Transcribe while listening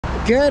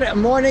Good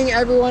morning,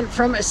 everyone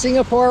from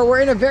Singapore. We're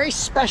in a very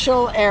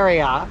special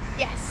area.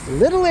 Yes.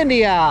 Little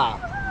India.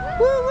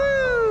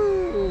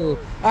 Woo-woo!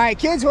 All right,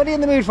 kids, what are you in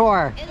the mood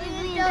for?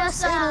 Idly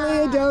dosa.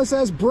 Idly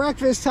dosas,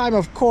 breakfast time,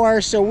 of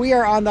course. So we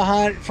are on the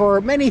hunt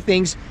for many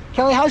things.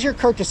 Kelly, how's your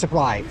curta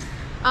supply?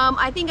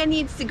 I think I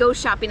need to go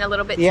shopping a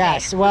little bit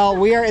Yes, today. well,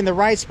 we are in the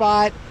right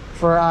spot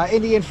for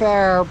Indian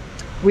fare.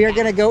 We are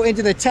going to go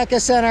into the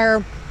Tekka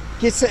Center,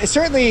 get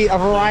certainly a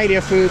variety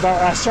of food,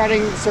 but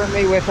starting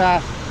certainly with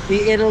the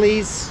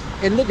idlys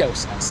and the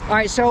dosas. All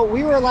right, so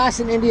we were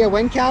last in India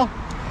when, Cal?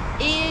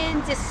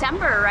 In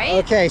December, right?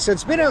 Okay, so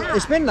it's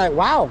been like,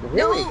 wow,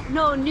 really?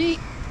 No,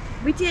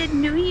 we did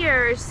New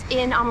Year's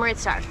in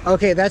Amritsar.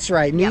 Okay, that's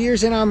right. New Yep.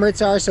 Year's in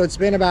Amritsar, so it's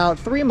been about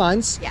 3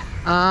 months. Yeah.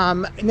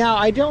 Now,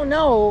 I don't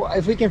know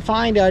if we can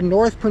find a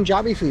North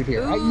Punjabi food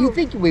here. Ooh. You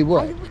think we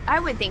would?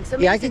 I would think so.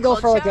 Yeah, I Maybe could go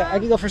for culture? I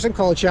could go for some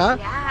kulcha.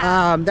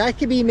 Yeah. That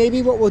could be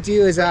maybe what we'll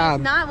do is If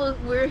not,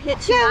 we're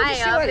hit yeah, Chennai we'll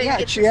see up what- and yeah,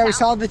 get some yeah, we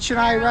saw the South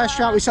Chennai Kerala.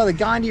 restaurant, we saw the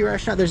Gandhi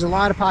restaurant. There's a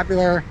lot of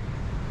popular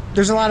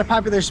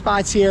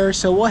spots here,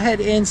 so we'll head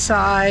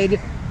inside.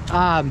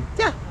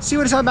 Yeah, see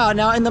what it's all about.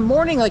 Now in the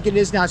morning, like it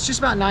is now, it's just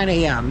about 9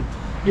 a.m.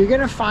 You're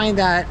gonna find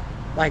that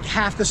like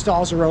half the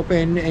stalls are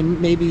open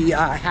and maybe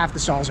half the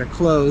stalls are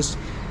closed,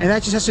 and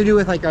that just has to do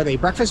with like, are they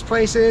breakfast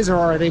places or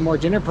are they more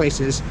dinner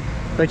places?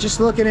 But just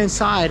looking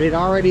inside, it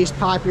already is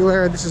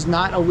popular. This is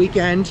not a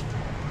weekend.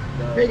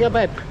 Here you go,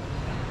 babe.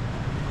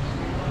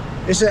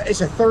 It's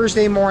a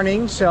Thursday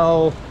morning,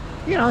 so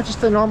you know,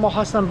 just the normal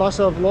hustle and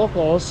bustle of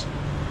locals.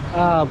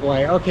 Oh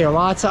boy, okay,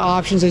 lots of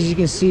options as you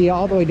can see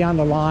all the way down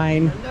the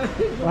line.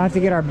 We'll have to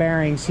get our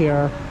bearings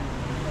here.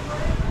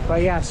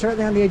 But yeah,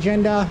 certainly on the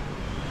agenda,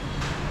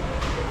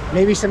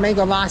 maybe some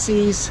mango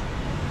lassis,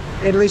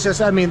 idlys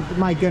dosas. I mean,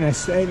 my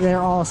goodness, they're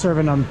all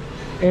serving them.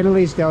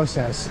 Idlys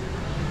dosas.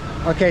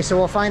 Okay, so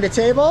we'll find a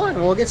table and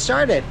we'll get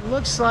started.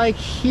 Looks like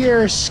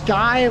here,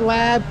 Sky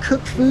Lab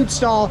Cooked Food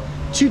Stall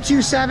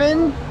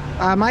 227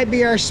 might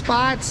be our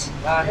spot.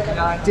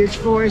 Ditch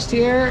Forest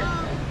here.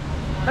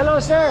 Hello,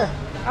 sir.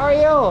 How are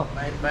you?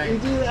 Fine. You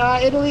do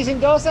idlys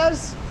and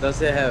dosas?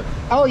 Does it have?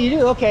 Oh, you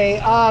do?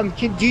 Okay.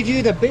 Do you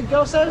do the big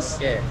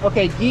dosas? Yeah.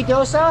 Okay, ghee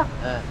dosa?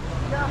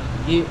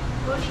 You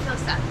Puri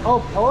dosa.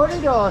 Oh, podi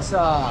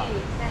dosa.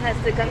 That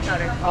has the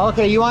gunpowder.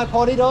 Okay, you want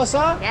podi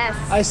dosa? Yes.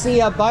 I see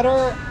a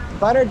butter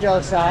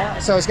dosa.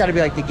 So it's got to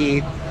be like the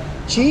ghee.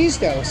 Cheese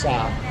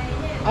dosa.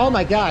 Oh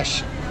my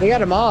gosh, they got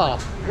them all.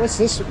 What's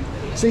this?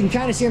 So you can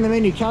kind of see on the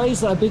menu.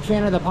 Kelly's a big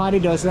fan of the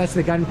podi dosa. That's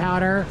the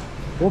gunpowder.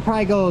 We'll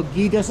probably go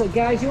ghee dosa.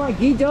 Guys, you want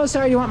ghee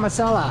dosa or you want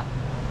masala?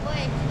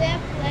 Wait, do they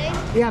have plain?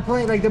 Yeah,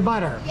 plate like the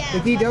butter. Yeah, The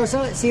ghee butter.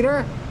 dosa,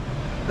 cedar?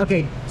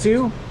 Okay,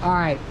 2? All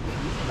right.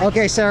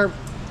 Okay, sir.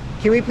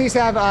 Can we please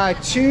have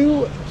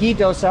 2 ghee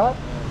dosa,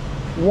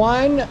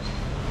 1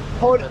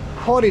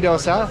 podi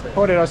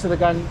dosa, the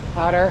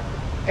gunpowder,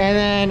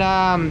 and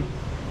then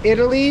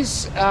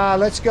idlys.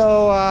 Let's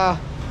go.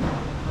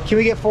 Can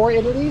we get 4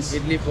 idlys?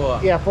 idli for?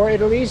 Yeah, 4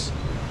 idlys.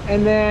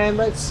 And then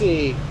let's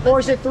see.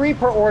 Or is it 3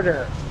 per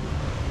order?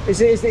 Is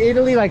the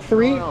Italy like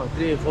 3? No,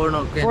 3, 4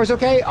 no. 4 is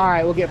okay? All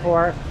right, we'll get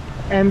 4.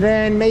 And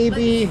then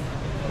maybe,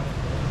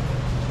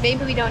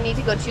 Maybe we don't need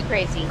to go too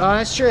crazy. oh,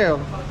 that's true.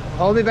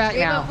 Hold me back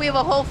We now. have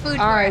a whole food.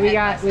 All tour right, we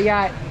ahead of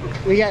got,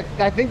 us.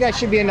 I think that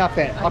should be enough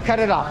then. I'll cut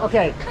it off.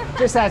 Okay,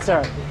 just that,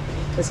 sir.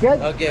 That's good?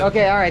 Okay.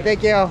 Okay, all right,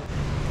 thank you.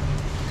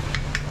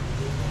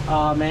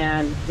 Oh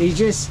man,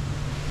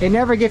 it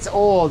never gets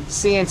old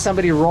seeing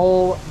somebody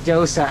roll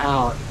dosa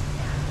out.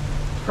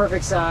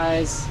 Perfect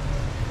size.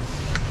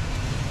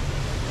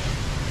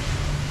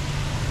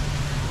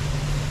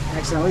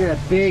 Excellent. Look at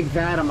that big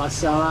vat of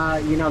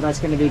masala. You know that's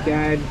going to be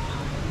good.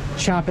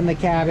 Chopping the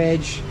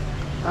cabbage.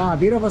 Ah,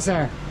 beautiful,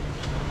 sir.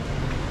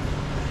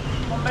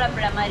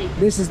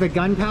 This is the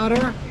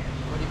gunpowder.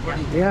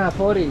 Yeah,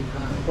 podi.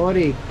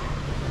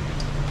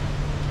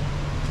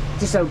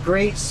 Just a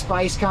great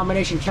spice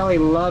combination. Kelly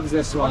loves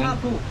this one.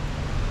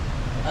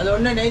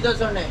 Adorned nahi to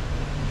sonne.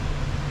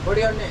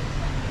 Podi onne.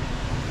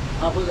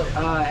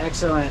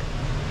 Excellent.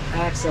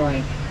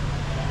 Excellent.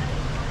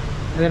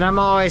 And then I'm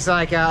always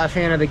like a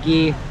fan of the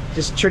ghee.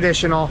 Just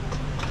traditional.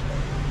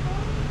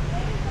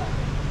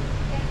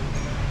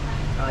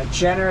 A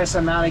generous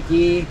amount of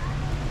ghee.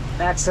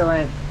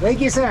 Excellent. Thank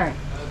you, sir.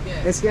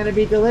 Okay. It's gonna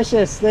be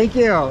delicious. Thank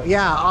you.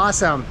 Yeah,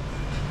 awesome.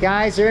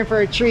 Guys, you're in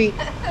for a treat.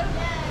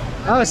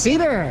 Oh,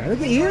 Cedar,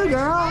 look at you,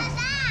 girl.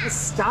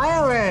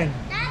 Styling.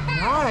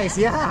 Nice.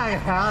 Yeah,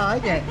 I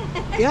like it.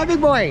 Yeah,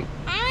 big boy.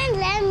 I want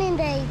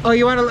lemonade. Oh,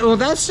 you want to? Well,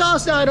 that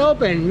stall's not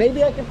open.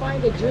 Maybe I can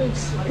find the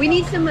drinks. We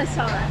need some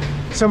masala.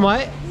 Some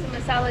what? Some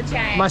masala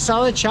chai.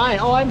 Masala chai.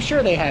 Oh, I'm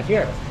sure they have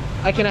here.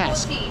 I can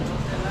ask.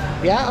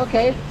 Yeah,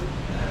 okay.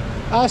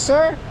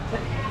 Sir,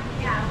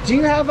 do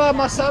you have a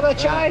masala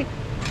chai?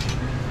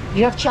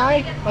 You have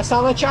chai?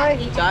 Masala chai?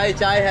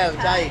 Chai have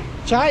chai.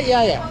 Chai?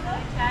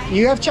 Yeah.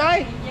 You have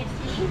chai?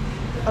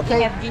 Okay.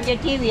 We have ginger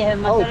tea, we have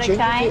Oh, masala ginger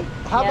chai. tea.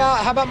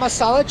 How about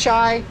masala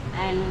chai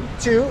And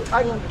Two.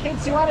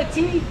 Kids, you want a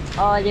tea?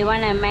 oh, they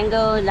want a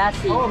mango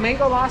lassi. Oh,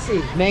 mango lassi.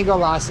 Mango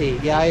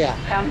lassi. Yeah, yeah.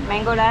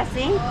 Mango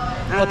lassi.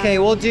 Okay,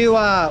 we'll do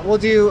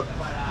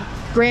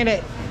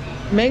granted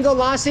mango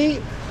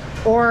lassi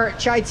or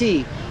chai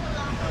tea.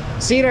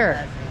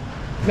 Cedar,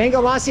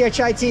 mango lassi or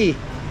chai tea?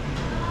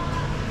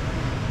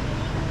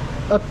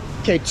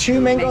 Okay, two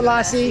mango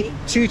lassi,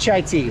 two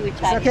chai tea.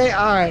 It's okay,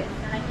 all right.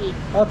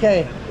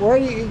 Okay, where are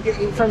you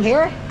from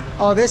here?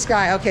 Oh, this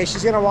guy. Okay,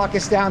 she's gonna walk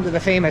us down to the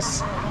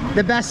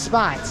best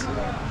spot.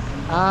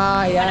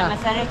 Ah, yeah.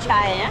 Masala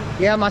chai, yeah?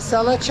 Yeah,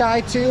 masala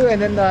chai too,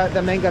 and then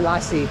the mango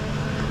lassi.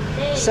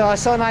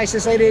 So nice.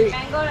 This lady.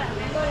 Mango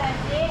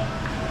lassi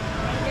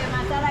and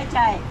masala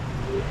chai.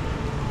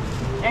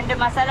 And the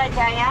masala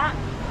chai, yeah?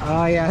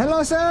 Oh yeah.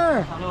 Hello,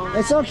 sir. Hello.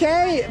 It's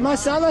okay.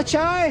 Masala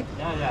chai.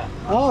 Yeah.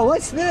 Oh,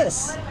 what's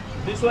this?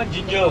 This one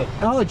ginger.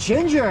 Oh,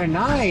 ginger.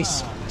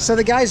 Nice. So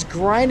the guy's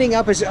grinding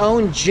up his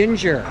own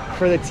ginger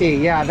for the tea.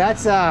 Yeah,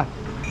 that's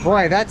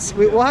boy,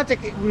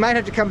 might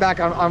have to come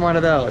back on one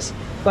of those.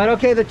 But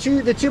okay, the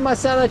two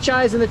masala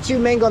chais and the two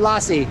mango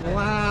lassi.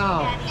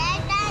 Wow.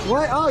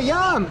 What? Oh,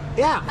 yum.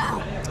 Yeah.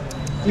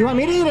 You want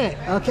me to eat it?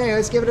 Okay,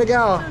 let's give it a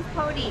go. This one's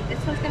potty. This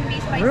one's gonna be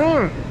spicy.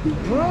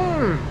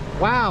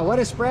 Wow, what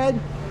a spread.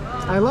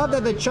 I love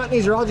that the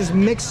chutneys are all just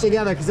mixed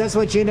together because that's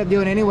what you end up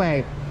doing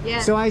anyway. Yeah.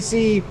 So I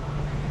see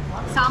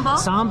Sambal.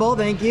 sambal,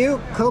 thank you.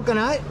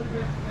 Coconut.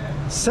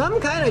 Some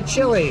kind of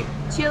chili.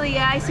 Chili,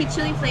 yeah, I see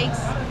chili flakes.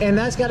 And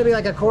that's got to be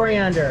like a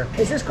coriander.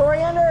 Is this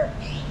coriander?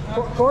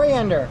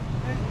 Coriander.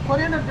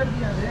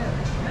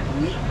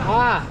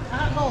 Ah.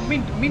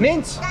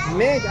 Mint.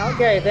 Mint.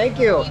 Okay, thank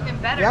you. Even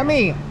better.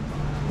 Yummy.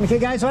 Okay,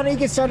 guys, why don't you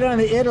get started on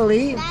the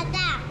Italy?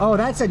 Oh,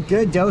 that's a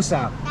good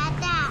dosa.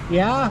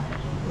 Yeah?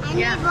 I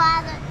need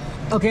water.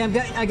 Okay,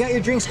 I got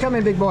your drinks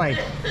coming, big boy.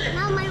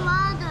 No, my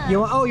water.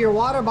 Your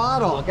water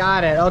bottle.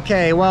 Got it.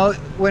 Okay, well,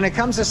 when it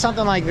comes to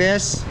something like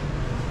this,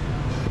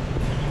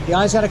 you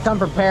always got to come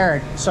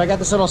prepared. So I got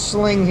this little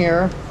sling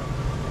here.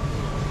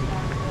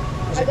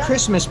 It's a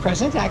Christmas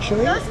present,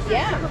 actually.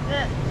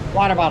 Yeah.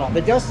 Water bottle.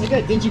 The dose is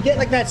good. Did you get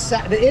like that,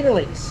 the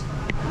Idlys?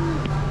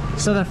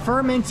 So the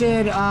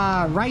fermented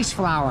rice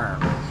flour.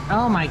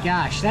 Oh my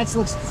gosh, that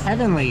looks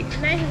heavenly.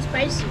 Nice and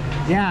spicy.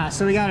 Yeah,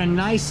 so we got a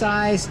nice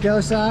size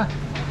dosa.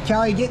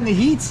 Kelly, getting the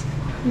heat?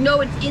 No,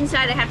 it's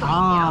inside. I have to.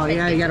 Oh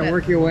yeah, you got to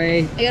work your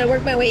way. I gotta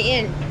work my way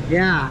in.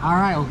 Yeah. All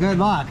right. Well, good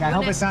luck. I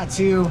hope it's not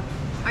too.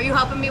 Are you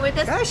helping me with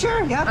this? Yeah,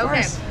 sure. Yeah, of Okay.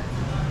 course.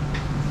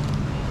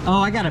 Oh,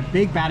 I got a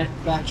big batch,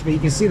 but you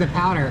can see the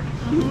powder.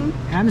 And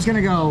I'm just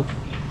gonna go.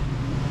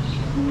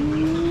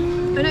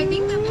 And I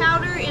think the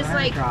powder is right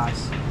like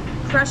across.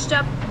 crushed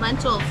up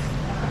lentils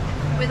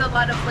with a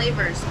lot of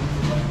flavors.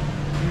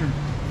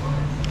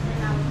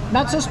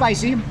 Not so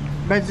spicy,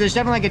 but there's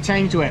definitely like a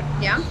tang to it.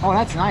 Yeah? Oh,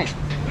 that's nice.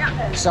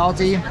 Yeah.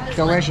 Salty,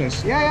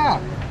 delicious. Yeah.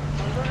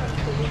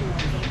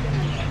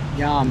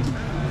 Yum.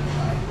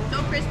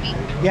 So crispy.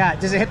 Yeah.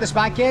 Does it hit the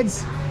spot,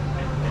 kids?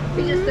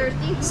 You're just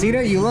thirsty?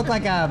 Cedar, you look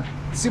like a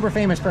super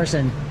famous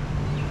person.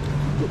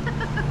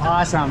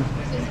 Awesome.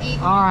 Just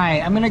eat. All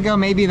right, I'm gonna go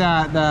maybe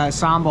the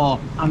sambal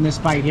on this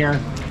bite here.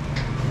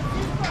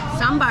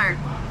 Sambar.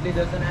 This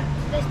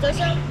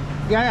dosa?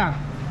 Yeah.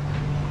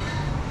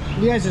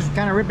 You guys just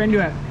kind of rip into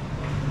it.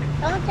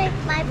 Don't take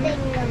my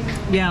finger.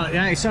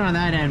 Yeah, start on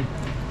that end.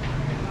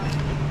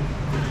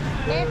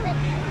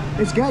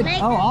 It's good.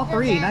 Oh, all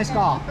three. Nice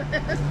call.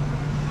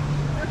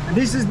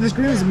 This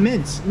green is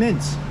mint.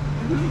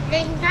 You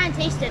can kind of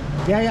taste it.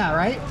 Yeah,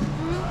 right?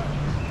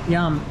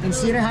 Yum. And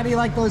Cedar, how do you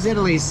like those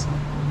Idlys?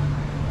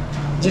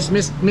 Just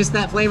miss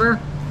that flavor?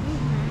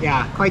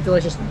 Yeah, quite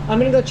delicious. I'm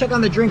gonna go check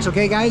on the drinks,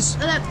 okay, guys?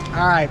 Okay.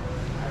 All right.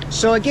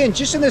 So again,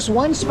 just in this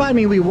one spot, I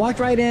mean, we walked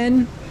right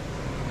in.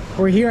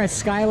 We're here at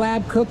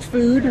Skylab Cooked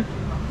Food.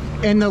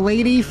 And the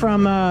lady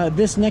from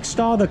this next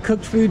stall, the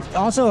cooked food,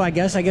 also, I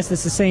guess it's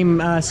the same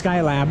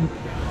Skylab.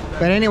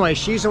 But anyway,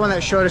 she's the one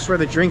that showed us where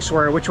the drinks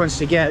were, which ones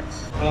to get.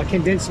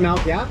 Condensed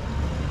milk, yeah?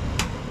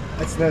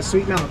 That's the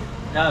sweet milk.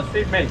 Yeah,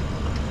 sweet milk.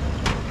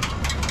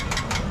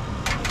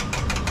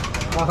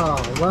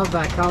 Oh, love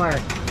that color.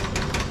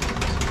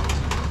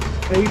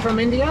 Are you from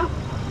India?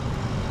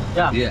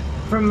 Yeah.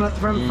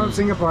 From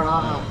Singapore.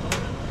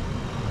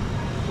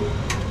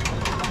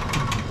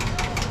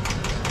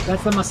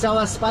 That's the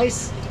masala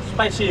spice?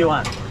 Spicy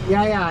one.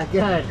 Yeah,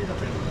 good.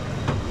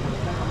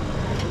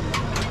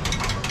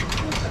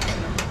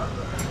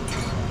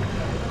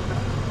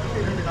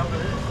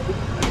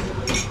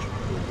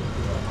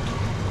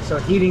 So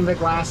heating the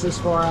glasses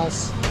for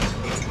us.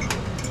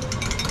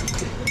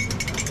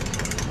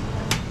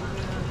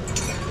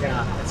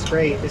 Yeah, that's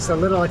great. It's a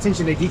little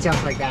attention to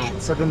details like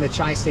that, so then the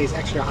chai stays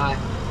extra hot.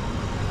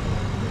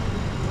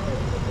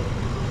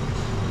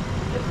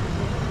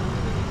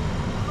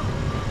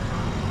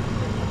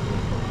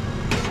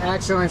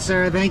 Excellent,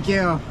 sir. Thank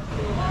you.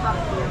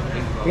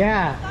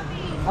 Yeah.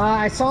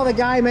 I saw the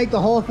guy make the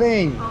whole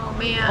thing. Oh,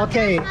 man.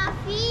 Okay.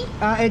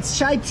 It's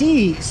chai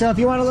tea, so if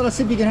you want a little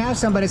sip, you can have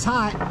some, but it's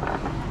hot.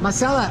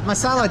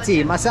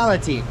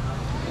 Masala tea.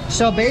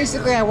 So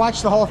basically, I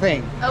watched the whole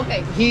thing.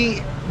 Okay.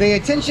 the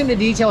attention to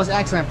detail is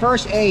excellent.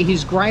 First,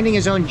 he's grinding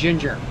his own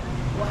ginger.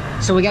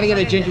 So we got to get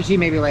a ginger tea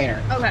maybe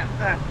later. Okay.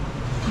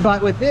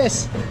 But with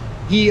this,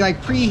 he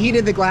like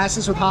preheated the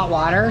glasses with hot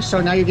water.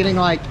 So now you're getting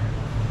like,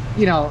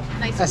 you know,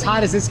 Nice as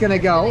hot as it's gonna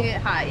go.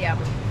 Get hot, yeah.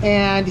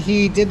 And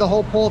he did the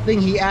whole pull thing.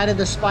 He added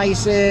the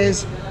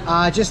spices.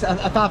 Just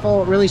a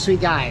thoughtful, really sweet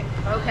guy.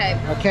 Okay.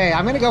 Okay,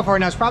 I'm gonna go for it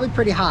now. It's probably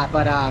pretty hot,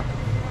 but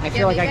I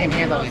feel like I can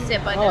handle it.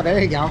 Sip on Oh, it. there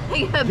you go. A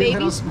Your baby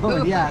little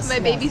spoon. Yes. My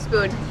yes. baby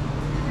spoon.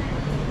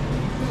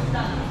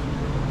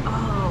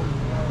 Oh,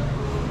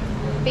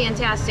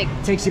 fantastic.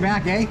 Takes you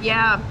back, eh?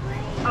 Yeah.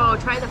 Oh,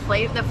 try the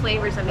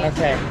flavors of it.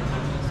 Okay.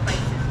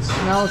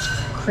 Smells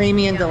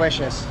creamy and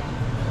delicious.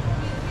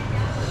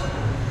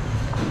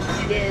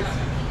 It is.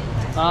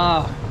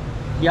 Oh,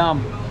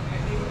 yum.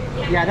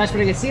 Yeah, that's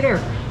pretty good. Cedar.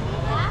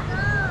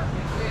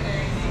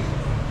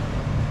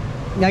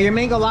 Now your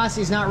mango lassi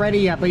is not ready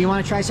yet, but you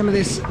want to try some of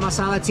this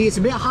masala tea. It's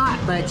a bit hot,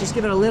 but just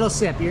give it a little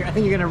sip. I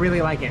think you're gonna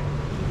really like it.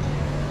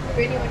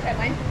 Brittany, want to try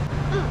mine?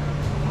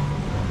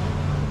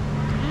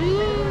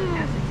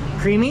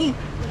 Creamy?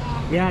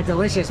 Yeah,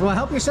 delicious. Well,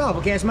 help yourself,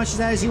 okay? As much of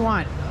that as you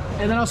want.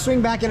 And then I'll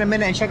swing back in a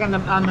minute and check on the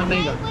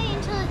mango. Wait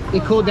until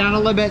It cooled down a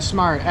little bit.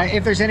 Smart.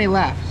 If there's any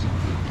left.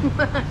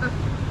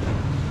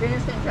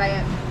 Brittany's gonna try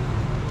it.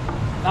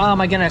 Oh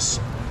my goodness.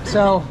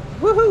 So,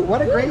 woohoo!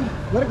 What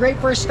a great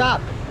first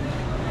stop.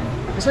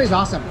 This place is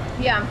awesome.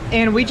 Yeah.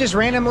 And we just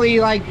randomly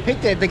like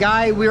picked it. The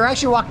guy, we were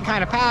actually walking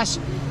kind of past,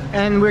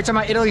 and we were talking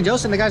about Italy and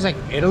dosa, and the guy's like,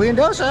 Italy and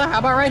dosa? How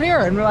about right here?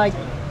 And we're like,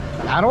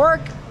 that'll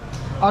work.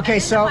 Okay,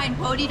 so Find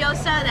podi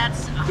dosa.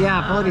 That's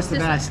yeah, podi's the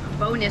just best. a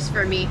bonus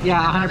for me.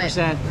 Yeah, I love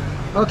 100%.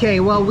 Okay,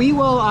 well, we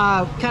will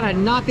kind of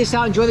knock this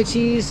out, enjoy the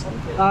cheese.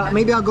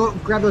 Maybe I'll go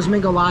grab those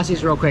mango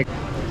lassis real quick.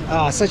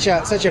 Such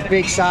a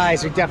big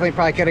size. We definitely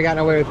probably could have gotten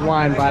away with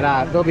one,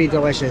 but they'll be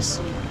delicious.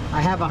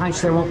 I have a hunch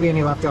there won't be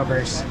any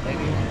leftovers.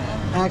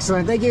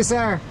 Excellent, thank you,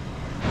 sir.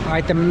 All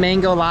right, the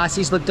mango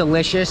lassis look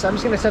delicious. I'm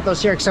just gonna set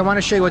those here because I want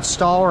to show you what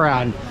stall we're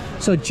on.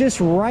 So just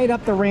right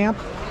up the ramp,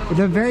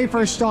 the very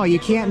first stall, you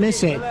can't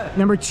miss it.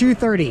 Number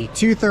 230,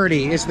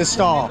 230 is the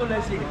stall.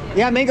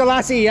 Yeah, mango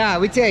lassi, yeah,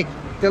 we take.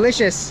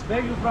 Delicious.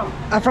 Where you from?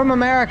 I'm from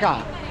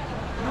America.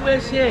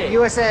 USA.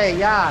 USA,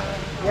 yeah.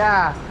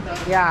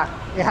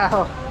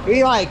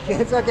 We like,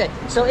 it's okay.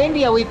 So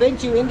India, we've been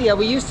to India.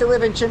 We used to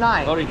live in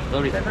Chennai.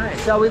 Sorry.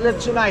 So we live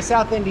in Chennai,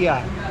 South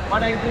India.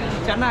 What are you doing in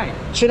Chennai?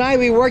 Chennai,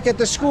 we worked at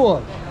the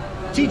school.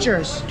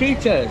 Teachers.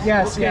 Teachers.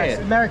 Yes, Okay. yes,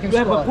 American You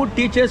have school. good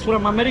teachers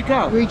from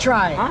America. We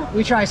try. Huh?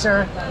 We try,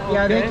 sir.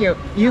 Yeah, Okay. thank you.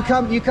 You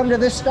come to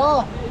this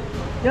stall?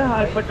 Yeah,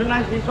 I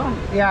patronize this one.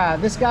 Yeah,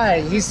 this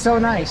guy, he's so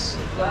nice.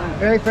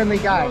 Very friendly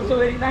guy. Also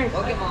very nice.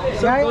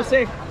 So Yeah. go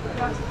say.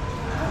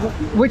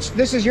 Which,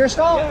 this is your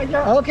stall?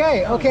 Yeah.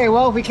 Okay,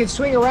 well, if we can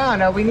swing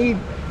around, we need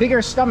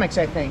bigger stomachs,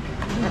 I think.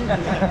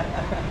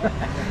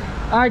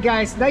 All right,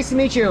 guys, nice to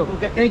meet you.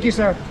 Thank you,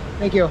 sir.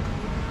 Thank you.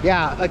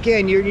 Yeah,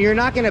 again, you're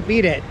not gonna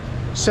beat it.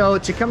 So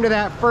to come to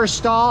that first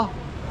stall,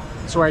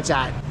 that's where it's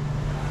at.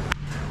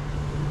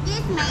 this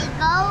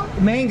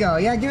mango. Mango,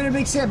 yeah, give it a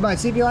big sip, bud,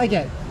 see if you like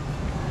it.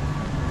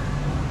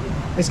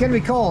 It's gonna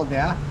be cold,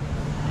 yeah?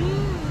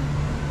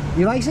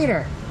 You like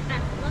cedar? I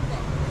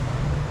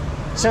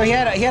love it. So he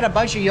had a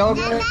bunch of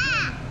yogurt.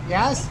 Mama,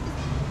 Yes?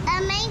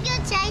 a mango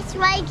tastes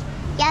like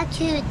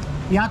Yakult.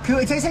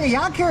 Yakult, it tastes like a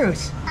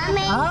Yakult. A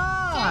mango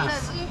Ah.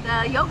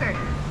 The yogurt.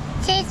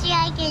 tastes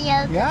like a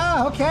yogurt.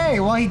 Yeah, okay.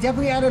 Well, he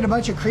definitely added a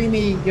bunch of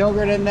creamy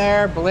yogurt in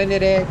there,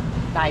 blended it.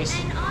 Nice.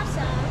 And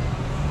also,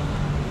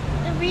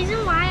 the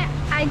reason why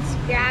I just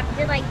grabbed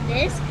it like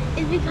this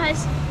is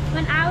because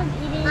when I was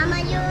eating the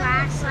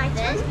glass like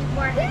this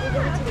before I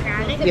had to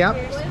grab it,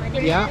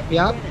 Yep.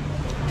 Yep.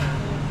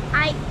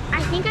 I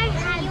think I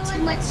had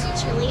too much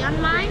chili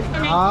on mine,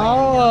 and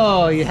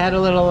Oh, you had a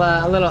little.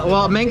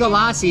 Well, mango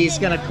lassi is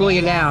gonna cool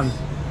you down.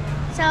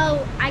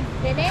 so I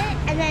did it,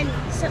 and then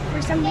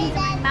for some reason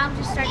my mouth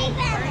just started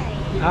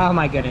burning. Oh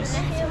my goodness.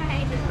 That's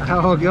why I did.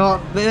 Oh,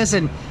 girl,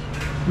 listen.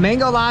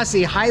 Mango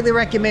lassi, highly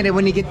recommended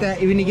when you get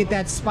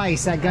that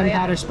spice, that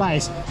gunpowder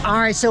spice. All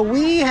right, so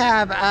we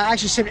have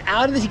actually stepped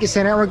out of the Tekka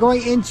Center. We're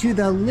going into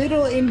the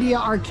Little India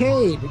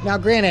Arcade. Now,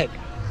 granted,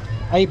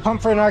 are you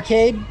pumped for an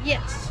arcade?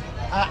 Yes.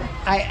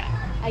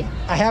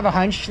 I have a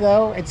hunch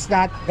though, it's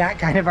not that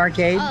kind of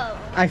arcade. Oh.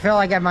 I feel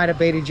like I might have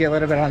baited you a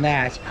little bit on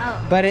that.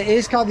 Oh. But it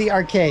is called the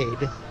arcade.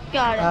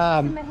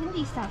 Got it. My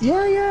Hindi stuff.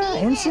 Yeah,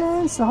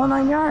 incense, the whole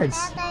 9 yards.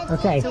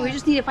 Okay. So we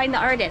just need to find the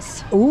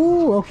artist.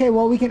 Ooh, okay,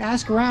 well we can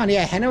ask around.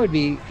 Yeah, henna would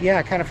be,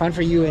 kind of fun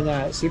for you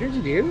and Cedar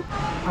to do.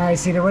 All right,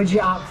 Cedar, what did you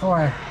opt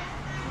for?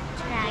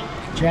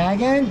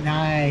 Dragon?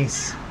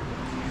 Nice.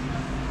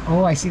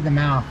 Oh, I see the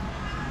mouth.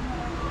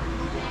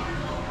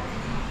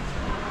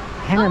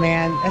 Henna,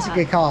 man, that's a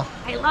good call.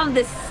 I love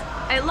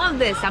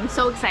this. I'm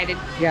so excited.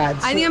 Yeah,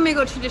 I think I'm gonna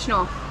go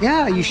traditional.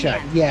 yeah, you should.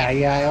 Yeah,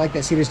 I like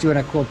that. Cedar's doing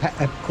a cool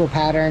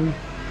pattern.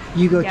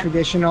 You go Yeah.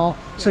 traditional.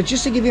 So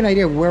just to give you an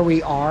idea of where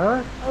we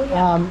are,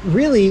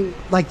 really,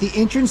 like the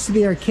entrance to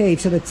the arcade,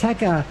 so the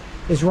Tekka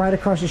is right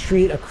across the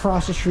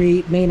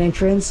street, main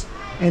entrance,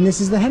 and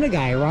this is the henna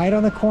guy right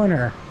on the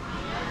corner.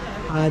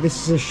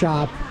 this is a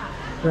shop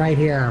right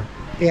here.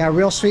 Yeah,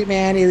 real sweet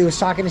man. He was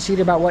talking to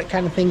Cedar about what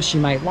kind of things she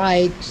might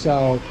like,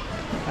 so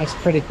that's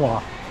pretty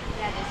cool.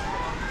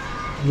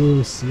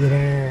 Ooh,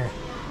 Cedar.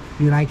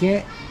 You like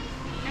it?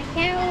 I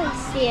can't really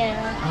see it.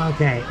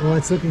 Okay, well,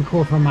 it's looking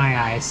cool from my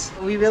eyes.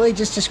 We really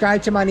just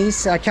described to my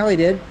niece, Kelly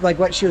did, like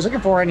what she was looking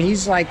for, and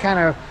he's like kind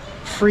of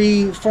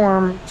free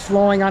form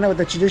flowing on it with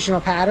the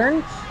traditional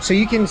pattern. So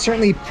you can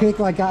certainly pick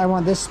like, I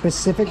want this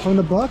specific from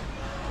the book,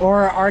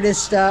 or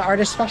artist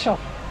special.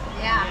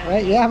 Yeah.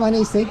 Right? Yeah, my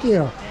niece, thank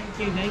you.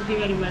 Thank you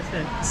very much,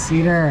 sir.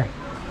 Cedar,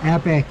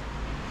 epic.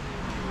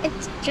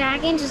 It's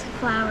dragons with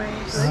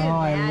flowers. Oh,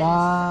 I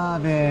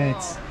love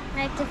it.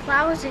 Like the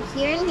flowers are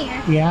here and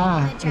here.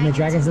 Yeah, and the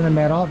dragon's in the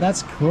middle.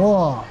 That's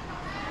cool.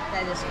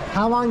 That is good.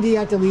 How long do you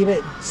have to leave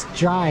it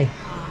dry?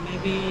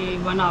 Maybe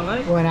 1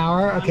 hour. 1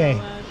 hour? Okay.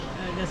 1 hour,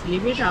 just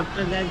leave it.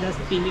 After that, just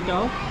peel it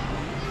off.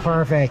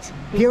 Perfect.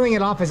 Peeling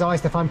it off is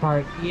always the fun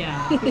part.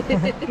 Yeah.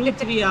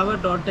 2-3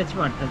 hours, don't touch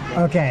water.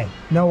 Okay,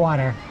 no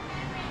water.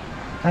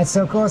 That's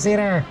so cool,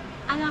 Cedar.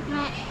 I'm not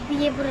gonna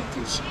be able to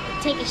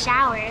take a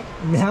shower.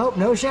 Nope,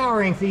 no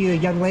showering for you,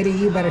 young lady.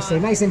 You better stay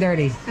nice and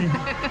dirty.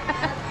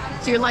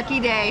 It's your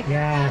lucky day.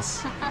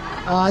 Yes.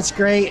 Oh, that's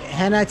great.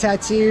 Henna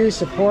tattoo,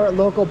 support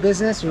local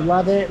business. We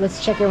love it.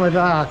 Let's check in with,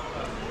 oh,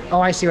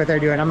 I see what they're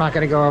doing. I'm not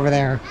going to go over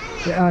there.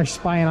 They're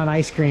spying on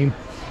ice cream.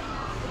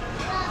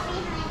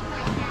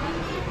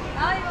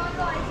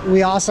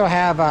 We also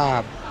have,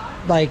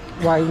 like,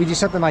 why we do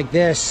something like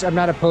this. I'm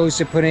not opposed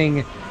to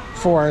putting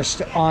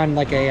Forrest on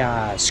like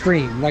a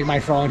screen, like my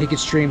phone. He could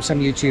stream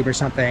some YouTube or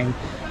something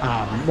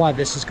while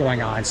this is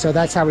going on. So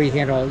that's how we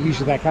handle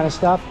usually that kind of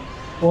stuff.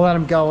 We'll let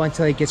him go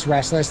until he gets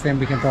restless, then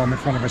we can throw him in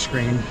front of a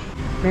screen.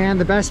 Man,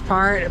 the best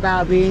part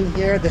about being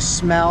here, the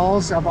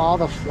smells of all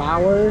the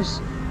flowers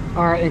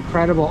are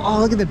incredible. Oh,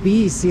 look at the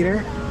bees,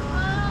 Cedar.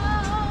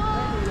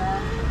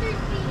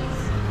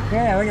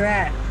 Yeah, look at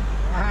that.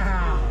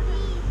 Wow.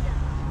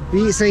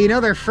 Bees, so you know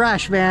they're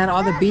fresh, man.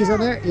 All the bees are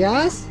there.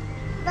 Yes?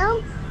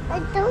 Don't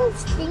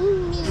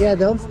sting me. Yeah,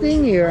 they'll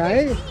sting you,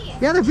 right?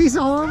 Yeah, the bees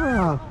all over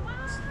them.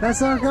 That's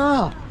so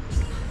cool.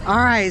 All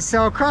right,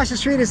 so across the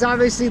street is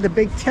obviously the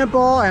big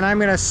temple, and I'm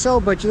gonna so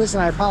butcher this,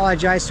 and I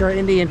apologize to our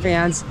Indian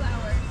fans.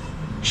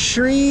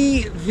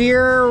 Sri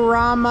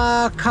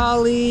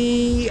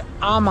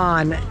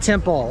Veeramakaliamman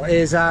Temple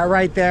is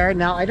right there.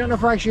 Now, I don't know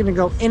if we're actually gonna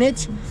go in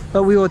it,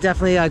 but we will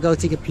definitely go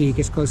take a peek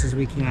as close as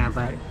we can,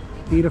 but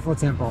beautiful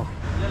temple.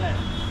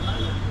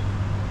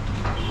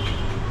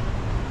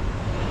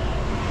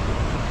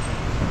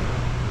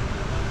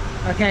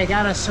 Okay,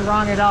 got us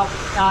surrounded up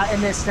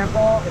in this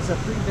temple. It's a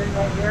free bit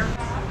right here.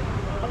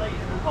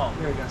 Oh,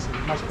 there we go, so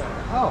much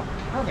better. Oh,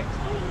 perfect.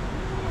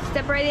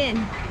 Step right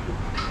in.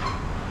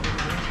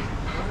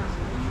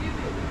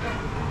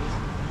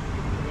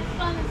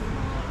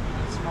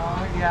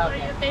 Smaller, yeah.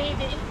 Okay.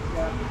 Baby.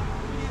 Yeah.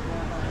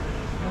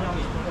 No,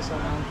 we put this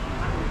one on.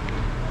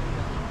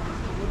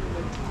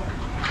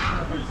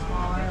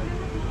 Smaller.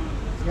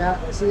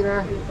 Yeah,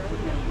 Cedar.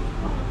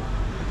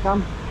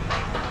 Come.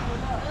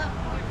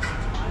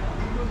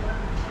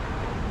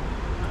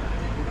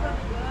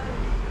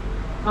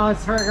 Oh,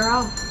 it's for a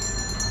girl?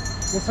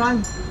 This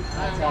one?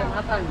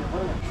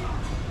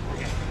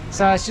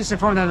 So it's just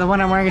informed that the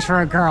one I'm wearing is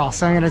for a girl,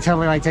 so I'm gonna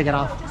totally like take it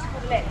off.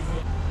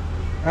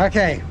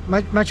 Okay,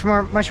 much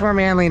more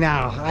manly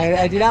now.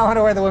 I do not want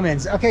to wear the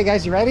women's. Okay,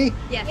 guys, you ready?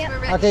 Yes, we're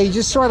ready. Okay, you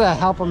just sort of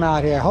help them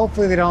out here.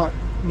 Hopefully they don't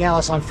nail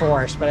us on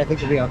force, but I think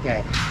we'll be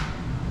okay.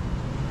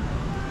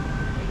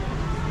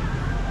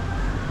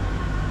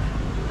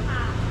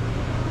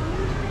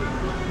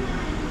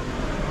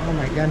 Oh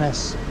my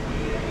goodness.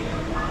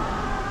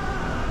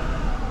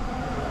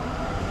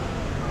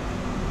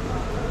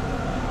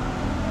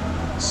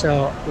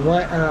 So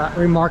what a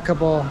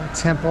remarkable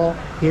temple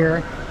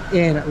here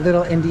in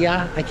Little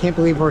India. I can't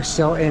believe we're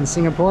still in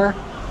Singapore,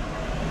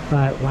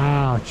 but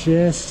wow,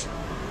 just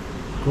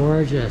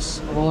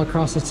gorgeous all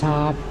across the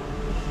top.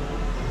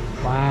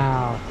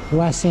 Wow,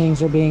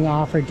 blessings are being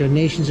offered,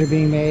 donations are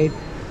being made.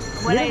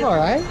 Beautiful,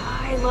 right?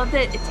 I love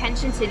the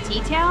attention to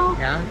detail.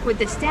 Yeah. With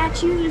the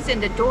statues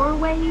and the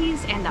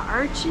doorways and the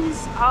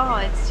arches. Oh,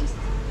 it's just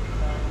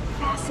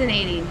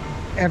fascinating.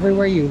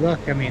 Everywhere you look,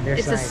 I mean, there's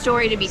It's a like,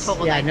 story to be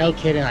told. yeah, I no think.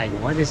 kidding. Like,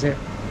 what does it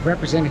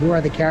represent? Who are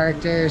the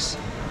characters?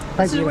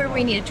 This is where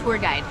we need a tour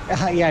guide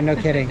Yeah, no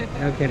kidding,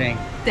 no kidding.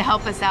 to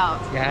help us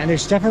out. Yeah, and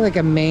there's definitely like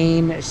a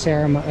main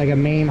ceremony, like a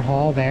main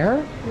hall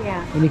there.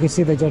 Yeah. And you can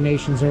see the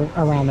donations are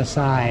around the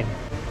side.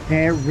 And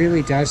it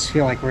really does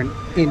feel like we're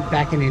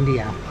back in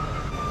India.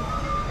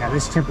 Yeah,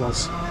 this temple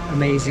is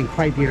amazing,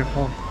 quite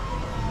beautiful.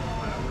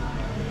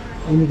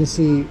 And you can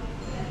see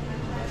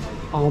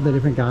all the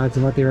different gods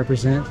and what they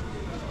represent.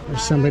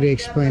 There's somebody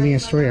explaining a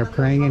story or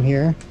praying in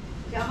here.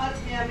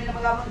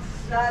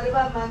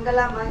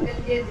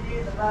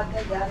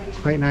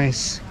 Quite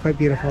nice, quite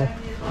beautiful.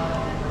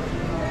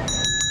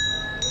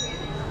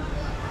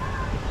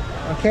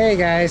 Okay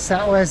guys,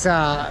 that was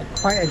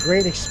quite a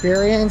great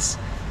experience.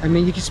 I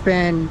mean, you could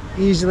spend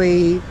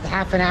easily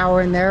half an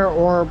hour in there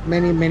or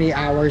many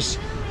hours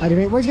What do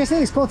you guys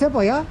think? It's a cool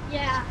temple, yeah?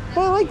 Yeah.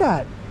 Oh, I like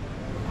that.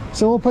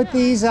 So we'll put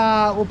these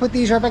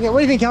right back in. What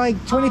do you think, Kelly?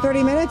 20,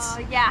 30 minutes?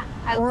 Yeah.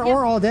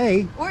 Or all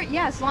day? Or,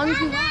 yeah, as long as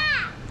you want.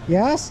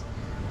 Yes?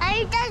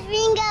 I just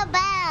ring a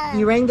bell.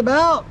 You rang the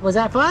bell. Was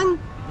that fun?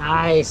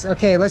 Nice.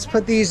 Okay, let's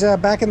put these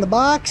back in the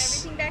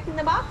box. Everything back in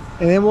the box?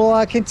 And then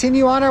we'll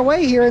continue on our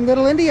way here in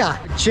Little India.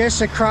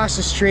 Just across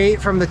the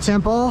street from the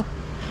temple.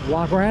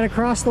 Walk right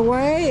across the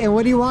way. And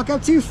what do you walk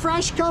up to?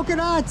 Fresh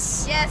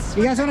coconuts. Yes.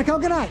 You guys want a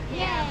coconut?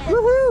 Yeah.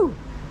 Woohoo!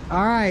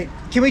 All right.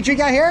 Can we drink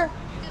out here?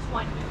 Just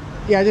one.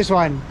 Yeah, just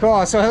one.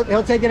 Cool. So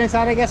he'll take it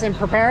inside, I guess, and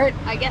prepare it?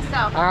 I guess so.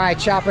 All right,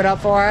 chop it up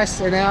for us.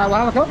 And then we'll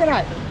have a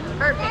coconut.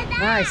 Perfect.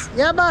 Nice.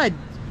 Yeah, bud.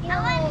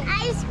 I want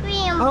ice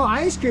cream. Oh,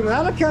 ice cream.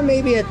 That'll come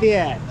maybe at the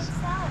end.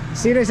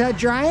 See, is that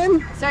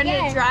drying? Starting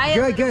to dry.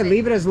 Good, good.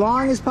 Leave it as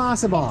long as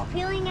possible.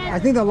 Peeling it. I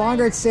think the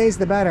longer it stays,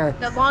 the better.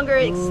 The longer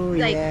it's Ooh,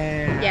 like,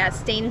 yeah.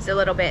 stains a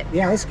little bit.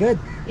 Yeah, that's good.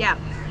 Yeah.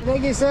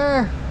 Thank you,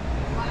 sir.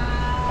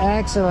 Wow.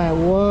 Excellent.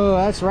 Whoa,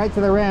 that's right to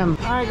the rim.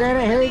 All right,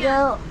 Greta, here you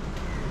go.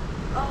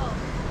 Oh.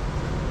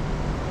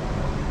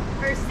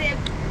 First sip.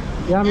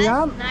 Yum, That's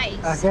yum.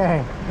 nice.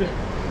 Okay.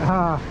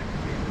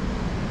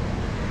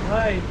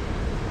 Hi.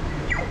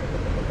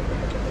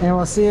 And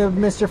we'll see if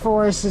Mr.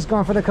 Forrest is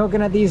going for the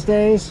coconut these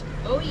days.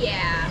 Oh,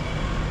 yeah.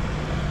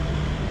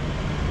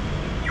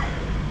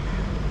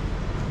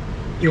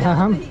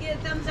 Yum. You get a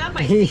thumbs up,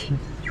 I see.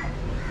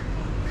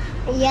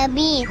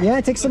 Yummy.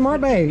 Yeah, take some more,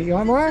 babe. You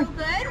want more? So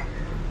good.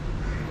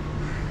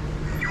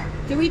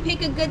 Did we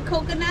pick a good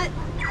coconut?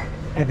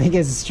 I think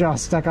it's straw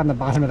stuck on the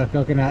bottom of the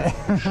coconut.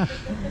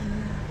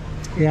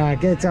 Yeah,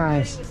 good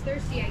times. It was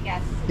thirsty, I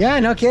guess. Yeah,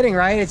 no kidding,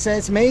 right? It's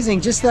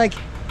amazing. Just like,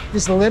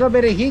 just a little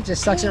bit of heat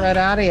just sucks it right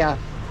out of you.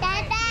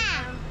 Dada,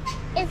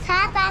 it's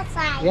hot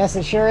outside. Yes,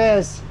 it sure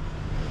is.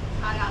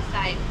 Hot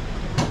outside.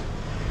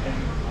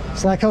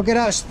 So that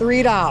coconut's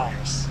 $3.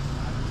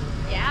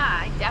 Yeah,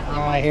 I definitely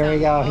All want right, here we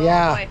some. go. Oh,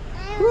 Yeah. boy.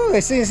 Woo,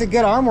 this is a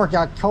good arm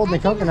workout holding the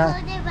coconut. I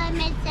can hold it by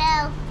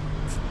myself.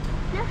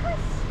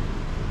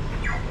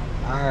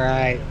 All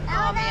right.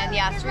 Oh, man,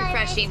 yeah, it's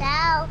refreshing.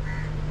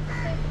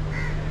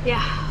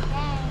 Yeah.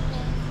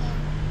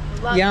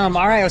 Love Yum.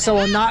 All right, so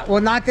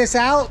we'll knock this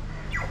out,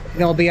 and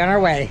we'll be on our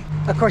way.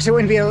 Of course, it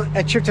wouldn't be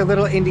a trip to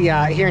Little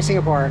India here in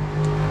Singapore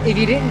if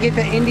you didn't get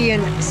the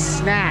Indian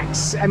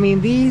snacks. I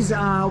mean, these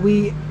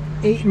we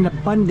ate in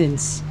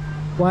abundance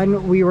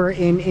when we were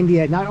in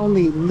India, not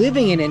only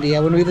living in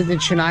India, when we lived in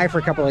Chennai for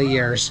a couple of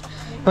years,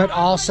 but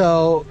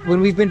also when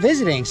we've been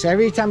visiting. So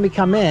every time we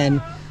come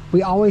in,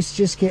 we always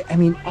just get, I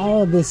mean,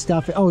 all of this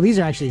stuff. Oh, these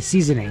are actually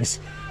seasonings.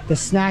 The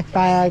snack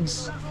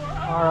bags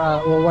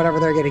are, well, whatever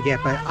they're gonna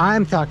get, but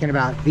I'm talking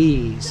about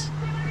these.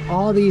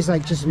 All these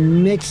like just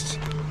mixed,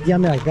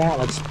 yummy like that.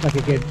 Looks like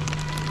a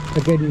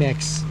good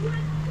mix.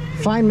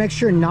 Fine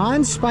mixture,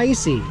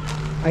 non-spicy.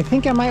 I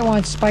think I might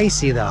want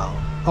spicy though.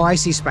 Oh, I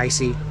see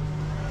spicy.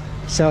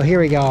 So here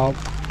we go.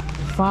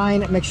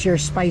 Fine mixture,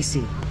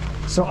 spicy.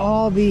 So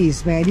all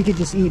these, man, you could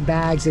just eat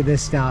bags of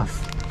this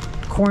stuff.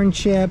 Corn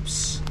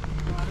chips.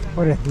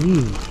 What are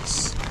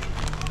these?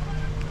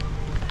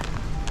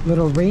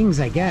 Little rings,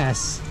 I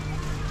guess.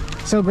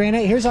 So,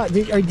 Granite, here's all.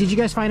 Did you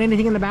guys find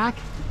anything in the back?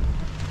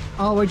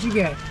 Oh, what'd you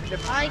get?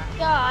 I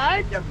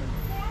got.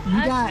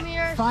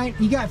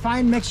 You got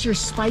fine mixture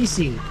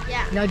spicy.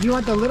 Yeah. Now, do you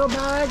want the little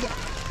bag,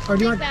 or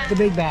do you want the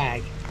big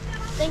bag?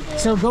 Thank you.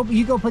 So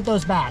you go put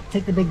those back.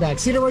 Take the big bag.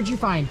 Cedar, what'd you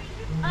find?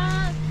 Can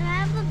I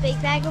have a big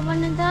bag of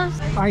one of those?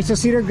 All right, so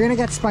Cedar, Granite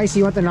got spicy.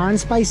 You want the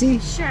non-spicy?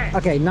 Sure.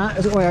 Okay,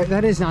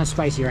 that is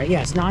non-spicy, right?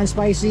 Yes,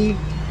 non-spicy.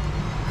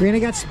 Granite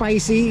got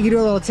spicy. You do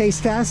a little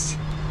taste test.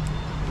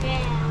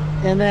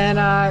 Yeah. And then,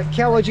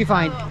 Kel, what'd you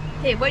find?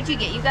 Hey, what'd you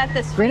get? You got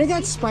this Granite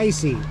got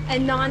spicy.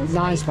 and non-spicy.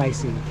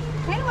 Non-spicy.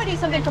 I kind of want to do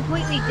something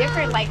completely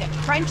different, like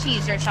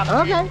crunchies or something.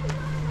 Okay,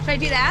 Should I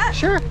do that?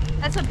 sure.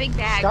 That's a big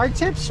bag. Star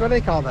tips? What do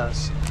they call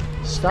those?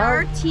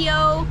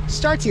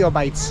 Startio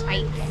bites.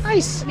 bites.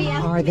 Nice.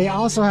 Yeah. All right, they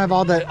also have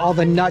all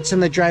the nuts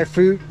and the dried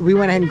fruit. We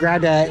went ahead and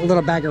grabbed a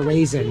little bag of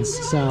raisins,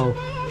 so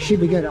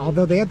should be good.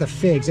 Although they have the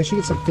figs, I should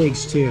get some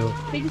figs too.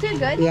 Figs are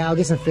good. Yeah, I'll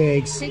get some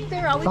figs. Figs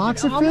are always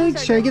Box good. of Almonds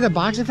figs? are Should I good. get a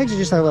box of figs or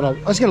just a little?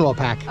 Let's get a little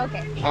pack.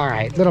 Okay. All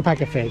right, little pack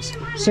of figs.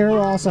 Sarah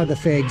will also have the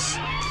figs.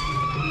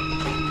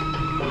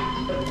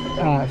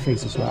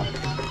 Figs as well.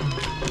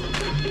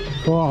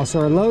 Cool. So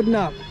we're loading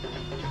up.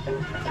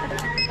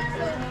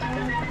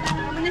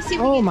 I'm gonna see.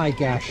 If Oh my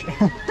gosh.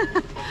 I'm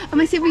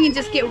gonna see if we can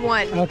just get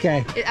one.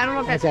 Okay. I don't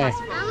know if that's Okay.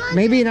 possible.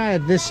 Maybe not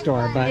at this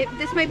store, but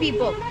This might be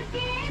both.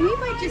 Can we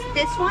buy just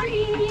this one?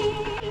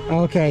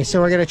 okay.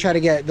 So we're gonna try to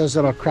get those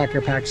little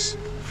cracker packs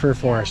for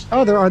Forrest.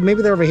 Oh,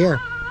 maybe they're over here.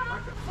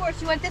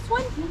 Forrest, you want this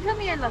one? Come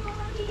here, look.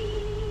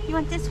 You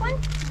want this one?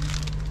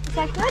 Is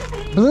that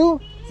good? Blue?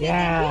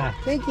 Yeah.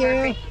 Thank you.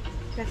 Perfect.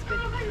 That's good.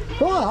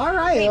 Cool. All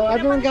right. Well,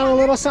 everyone got a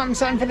little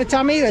something for the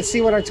tummy. Let's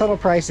see what our total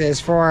price is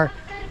for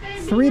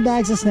 3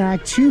 bags of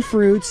snack, 2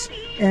 fruits,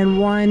 and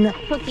 1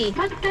 Cookie.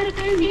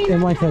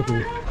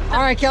 cookie. All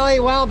right, Kelly.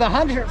 Well, the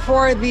hunt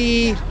for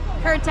the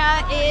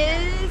Kurta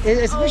is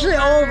It's officially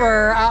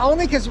over,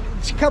 only because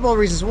a couple of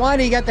reasons. One,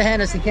 you got the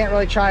Hennis, you can't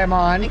really try them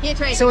on. I can't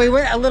try it. So we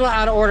went a little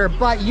out of order,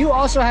 but you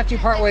also have to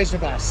part ways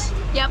with us.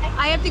 Yep,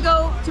 I have to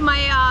go to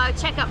my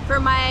checkup for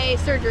my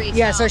surgery.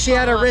 Yeah, so she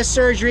had a wrist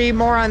surgery,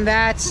 more on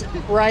that,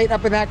 right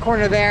up in that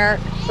corner there.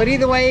 But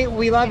either way,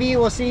 we love you,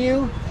 we'll see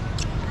you.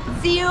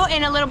 See you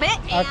in a little bit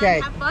and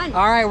Okay. have fun.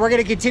 All right, we're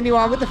gonna continue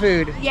on with the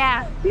food.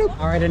 Yeah.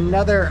 All right,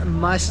 another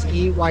must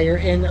eat while you're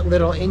in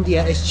Little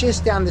India. It's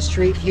just down the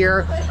street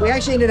here. We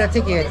actually ended up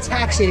taking a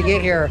taxi to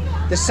get here.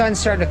 The sun's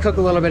starting to cook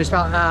a little bit. It's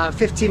about a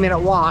 15-minute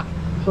walk.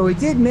 But we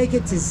did make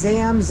it to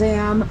Zam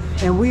Zam,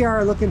 and we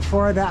are looking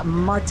for that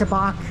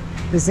martabak,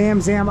 the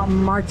Zam Zam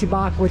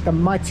martabak with the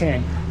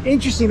mutton.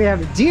 Interesting, they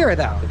have deer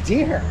though,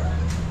 deer.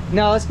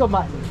 No, let's go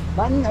mutton.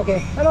 Mutton, okay.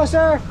 Hello,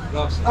 sir.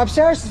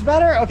 Upstairs is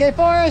better? Okay,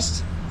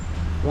 Forrest.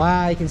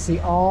 Wow, you can see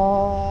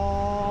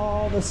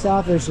all the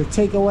stuff. There's your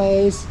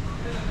takeaways.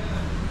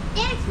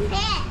 It's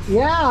fish.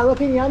 Yeah,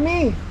 looking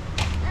yummy.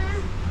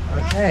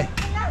 Okay.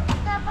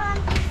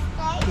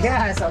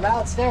 Yeah, so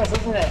now upstairs,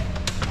 isn't it?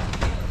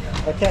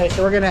 Okay,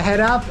 so we're gonna head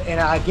up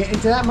and get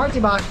into that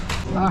martabak.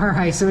 All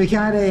right, so we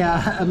got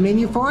a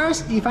menu for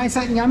us. Do you find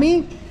something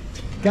yummy?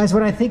 Guys,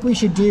 what I think we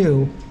should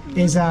do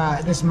is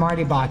this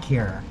martabak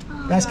here.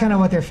 That's kind of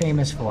what they're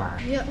famous for.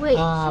 Yeah, wait,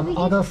 should we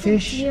although get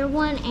fish, the deer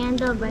one and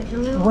the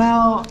regular one?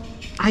 well,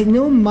 I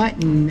know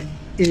mutton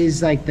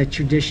is like the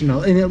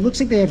traditional, and it looks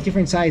like they have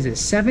different sizes.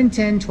 7,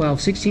 10, 12,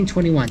 16,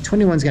 21.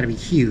 21's gotta be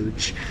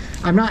huge.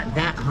 I'm not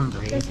that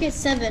hungry. Let's get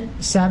 7.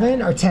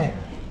 7 or 10?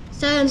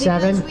 7 because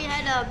 7? we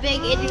had a big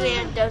idly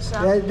and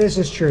dosa. This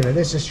is true,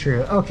 this is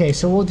true. Okay,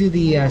 so we'll do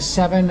the the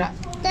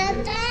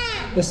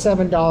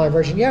 $7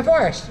 version. Yeah,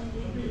 Forrest.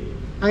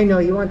 I know,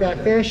 you want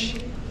that fish?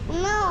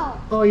 No.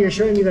 Oh, you're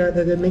showing me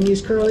the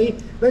menus curly?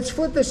 Let's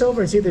flip this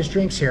over and see if there's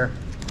drinks here.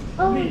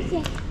 Oh,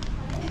 yeah.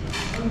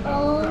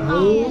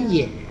 Oh,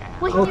 yeah.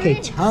 Wait, Okay,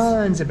 there is.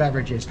 tons of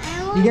beverages.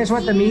 You guys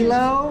want the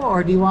Milo,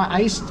 or do you want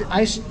iced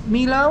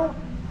Milo?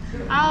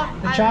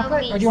 The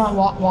chocolate? Or do you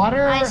want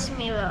water? Ice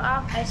Milo.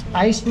 Ice Milo.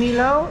 Iced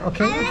Milo,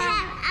 okay.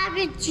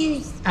 Apple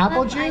juice.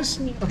 Apple juice?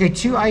 Okay,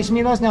 2 iced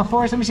Milos. Now,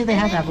 Forrest, let me see if they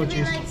have apple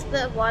juice. Like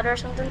the water or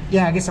something.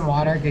 Yeah, get some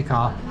water. Good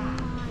call.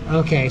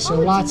 Okay, so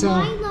Oh, it's lots of...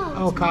 Milo.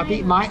 Oh, It's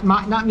copy. Not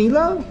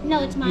Milo?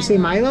 No, it's Milo. You say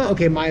Milo?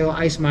 Okay, Milo,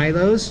 iced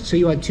Milos. So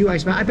you want 2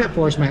 iced Milos. I bet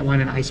Forrest might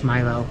want an iced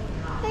Milo.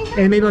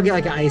 And maybe I'll get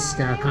like an iced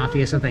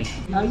coffee or something.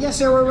 Yes,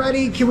 sir, we're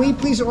ready. Can we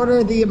please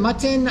order the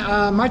mutton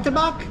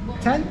martabak?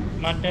 10?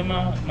 Mutton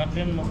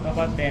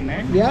mukbang 10,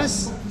 eh?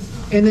 Yes.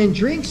 And then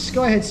drinks?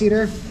 Go ahead,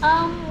 Cedar. Could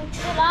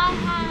I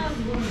have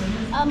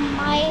a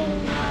Milo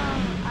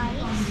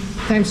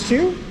ice? Times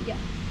 2? Yeah.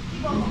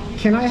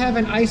 Can I have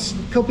an ice,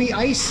 Kopi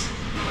ice?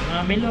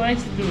 Milo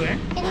ice 2, eh?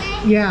 Can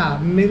I? Yeah,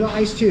 Milo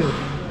ice 2.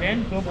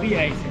 Then coffee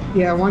ice.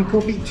 Yeah, 1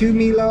 Kopi, 2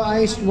 Milo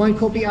ice, 1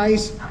 Kopi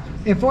ice.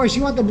 And Forrest,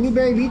 you want the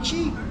blueberry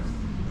lychee?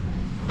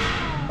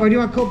 Or do you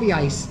want Kopi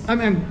ice?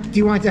 Do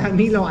you want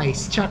Milo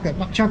ice? Chocolate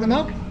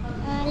milk?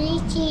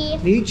 Lychee.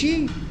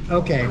 Lychee?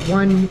 Okay,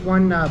 one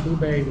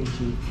blueberry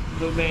lychee.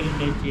 Blueberry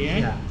lychee, eh?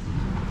 Yeah.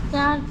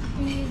 That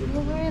the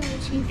blueberry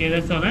lychee. Okay,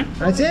 that's all, eh?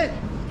 That's it?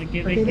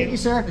 Okay, Okay, thank you,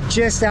 sir.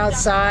 Just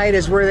outside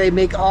is where they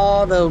make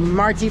all the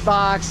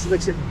martabaks.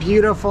 Looks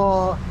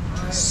beautiful.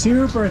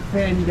 Super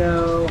thin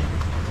dough.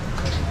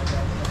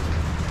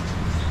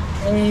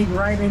 Egg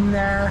right in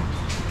there.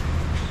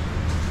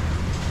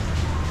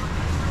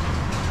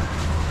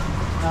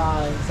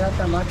 Is that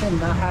the mutton?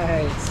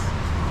 Nice.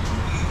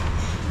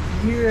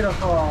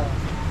 Beautiful.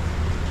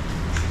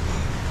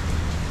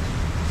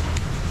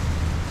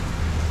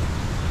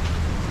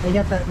 They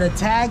got the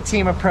tag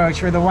team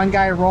approach where the one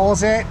guy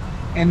rolls it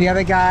and the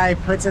other guy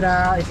puts it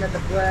out. He's got the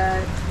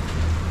bread.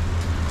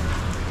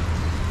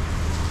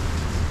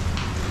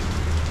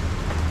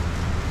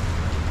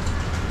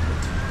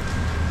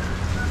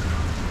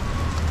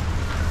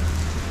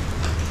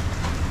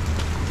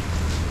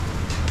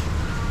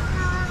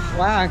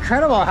 Wow,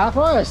 incredible. How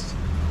Forrest?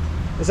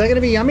 Is that going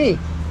to be yummy?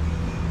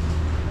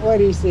 What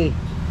do you see?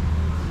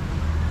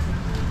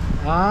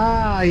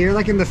 Ah, you're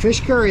liking the fish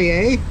curry,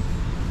 eh?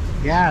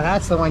 Yeah,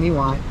 that's the one you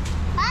want.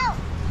 Oh.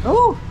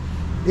 Oh,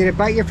 did it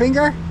bite your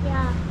finger?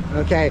 Yeah.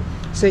 Okay,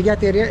 so you got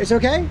the idea. It's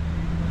okay?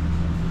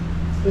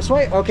 This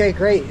way? Okay,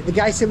 great. The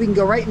guy said we can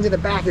go right into the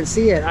back and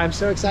see it. I'm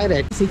so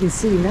excited. So you can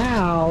see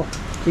now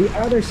the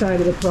other side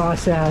of the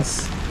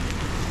process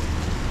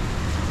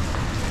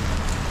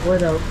where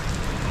the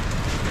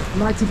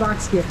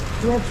martabaks get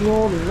throat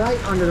rolled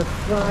right under the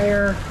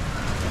fryer.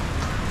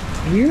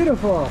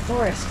 Beautiful.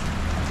 Forrest,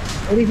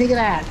 what do you think of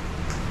that?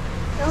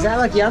 Does that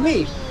look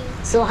yummy?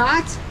 So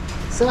hot?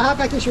 So hot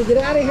back there. Should we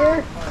get out of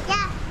here?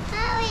 Yeah.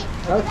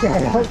 Hurry.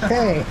 Okay,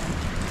 okay.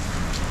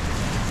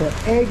 So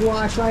egg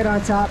wash right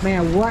on top.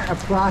 Man, what a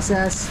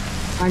process.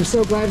 I'm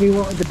so glad we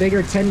went with the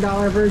bigger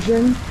 $10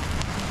 version.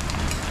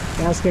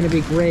 That's going to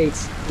be great.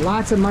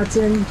 Lots of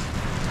mutton.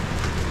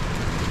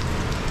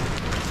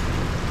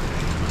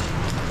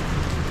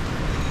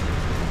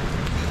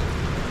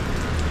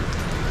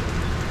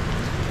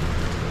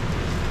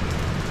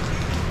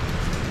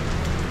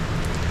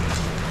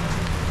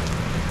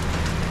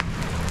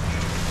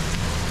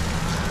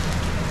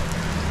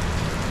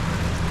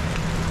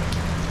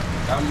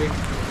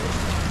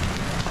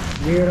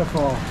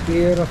 Beautiful,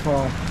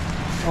 beautiful.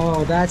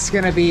 Oh, that's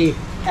gonna be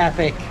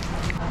epic.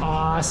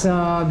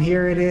 Awesome,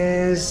 here it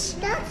is.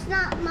 That's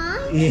not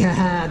mine.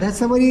 Yeah, that's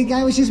the one the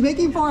guy was just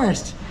making for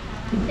us.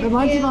 The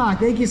monkey block,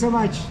 thank you so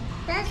much.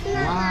 That's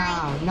not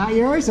Wow, not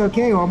yours?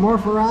 Okay, well, more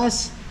for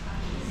us.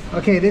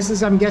 Okay, this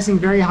is, I'm guessing,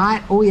 very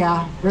hot. Oh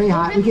yeah, very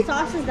hot. What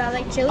sauce is that,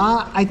 like chili?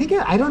 I think,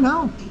 I don't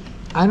know.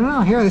 I don't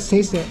know. Here, let's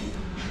taste it.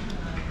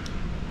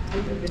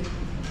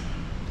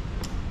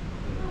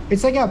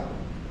 It's like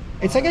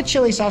a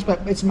chili sauce, but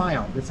it's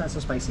mild. It's not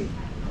so spicy.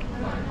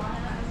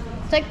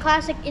 It's like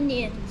classic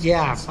Indian.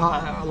 Yeah,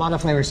 a lot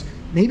of flavors.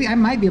 Maybe I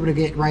might be able to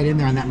get right in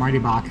there on that Marty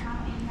Bach.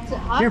 Is it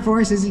hot? Here,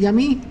 Forrest, is it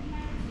yummy?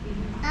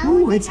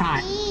 Ooh, it's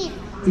hot.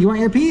 You want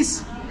your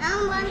piece?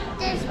 I want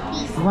this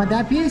piece. You want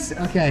that piece?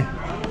 Okay.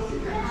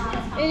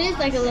 It is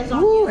like a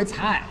lasagna. Ooh, it's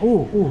hot.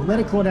 Ooh, let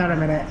it cool down a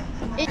minute.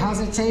 It- How's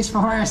it taste,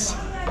 Forrest?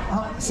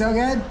 Oh, so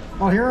good?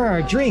 Oh, here are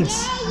our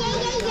drinks.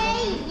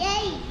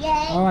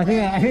 Yay. Oh, I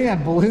think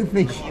that blue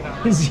thing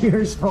is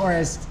yours,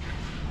 Forrest.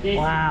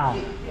 Wow.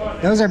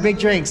 Those are big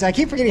drinks. I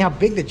keep forgetting how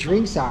big the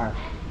drinks are.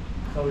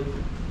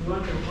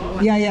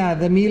 Yeah,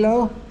 the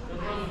Milo.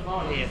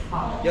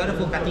 The other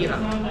for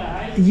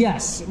Katira.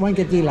 Yes, one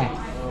katila.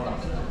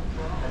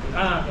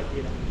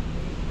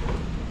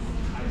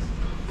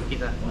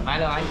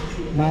 Milo ice.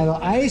 Milo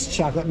ice,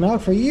 chocolate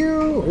milk for you.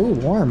 Ooh,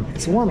 warm.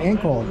 It's warm and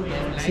cold.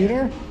 See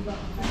there?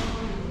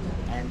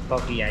 And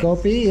coffee ice.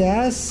 Gopi,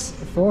 yes.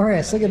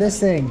 Forrest, look at this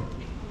thing.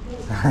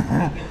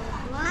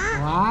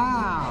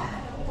 Wow.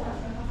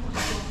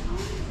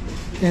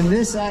 And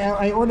this,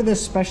 I ordered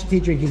this specialty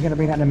drink. He's gonna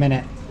bring that in a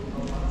minute.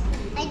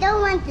 I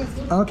don't want this.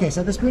 Okay,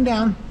 set the spoon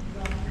down.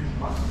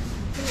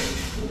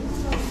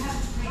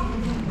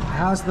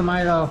 How's the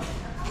Milo?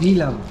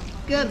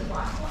 Good.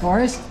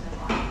 Forrest?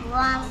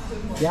 Wow.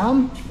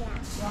 Yum?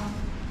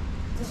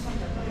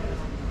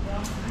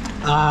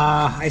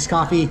 Iced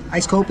coffee,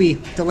 iced Kopi,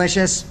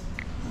 delicious.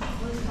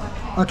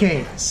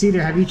 Okay,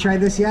 Cedar, have you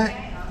tried this yet?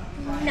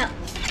 No.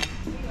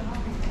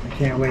 I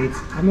can't wait.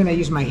 I'm gonna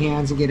use my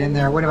hands and get in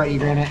there. What about you,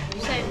 Granite?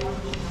 Same.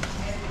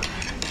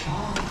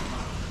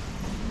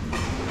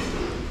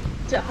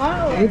 Is it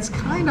hot or? It's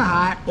kind of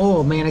hot.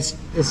 Oh man, it's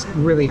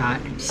really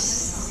hot.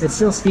 It's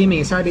still steaming.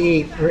 It's hard to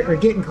eat. We're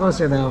getting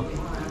closer though.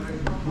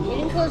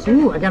 Getting closer.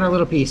 Ooh, I got a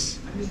little piece.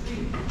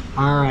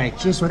 All right,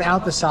 just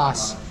without the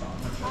sauce.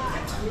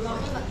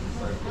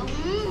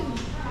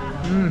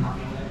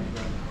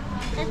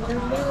 That's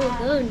really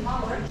good.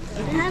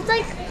 It has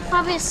like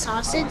probably a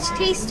sausage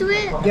taste to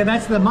it. Yeah,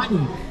 that's the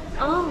mutton.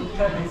 Oh.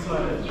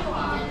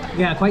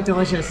 Yeah, quite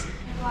delicious.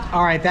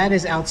 All right, that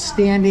is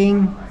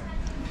outstanding.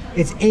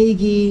 It's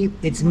eggy,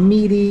 it's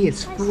meaty,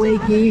 it's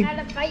flaky. I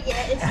haven't had a bite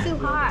yet. It's too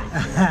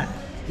hot.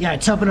 Yeah,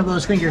 toughen up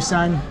those fingers,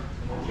 son.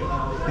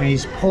 And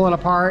he's pulling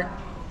apart.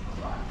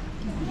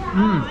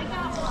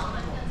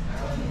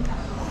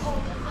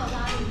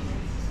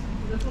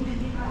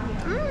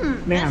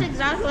 Man. That's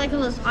exactly like a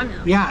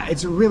lasagna. Yeah,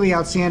 it's really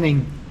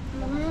outstanding.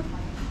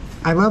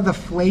 I love the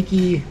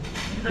flaky,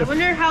 I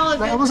wonder how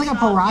it almost like a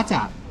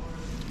paratha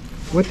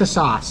with the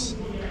sauce.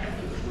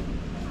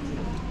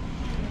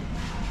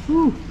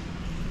 Whew.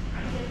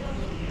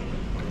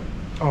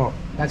 Oh,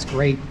 that's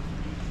great.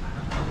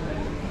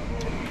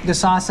 The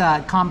sauce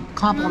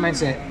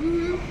complements it.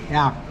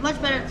 Yeah.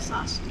 much better than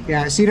sauce.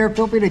 Yeah, Cedar,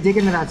 feel free to dig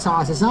into that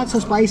sauce. It's not so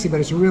spicy, but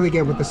it's really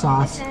good with the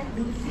sauce.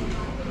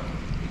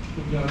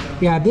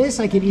 Yeah, this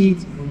I could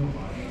eat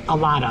a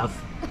lot of.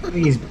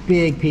 These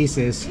big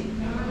pieces.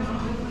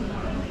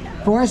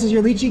 Forrest, is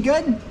your lychee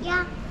good?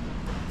 Yeah.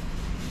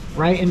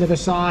 Right into the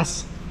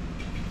sauce.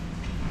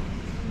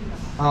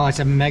 Oh, it's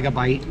a mega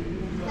bite.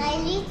 My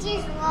lychee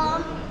is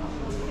warm.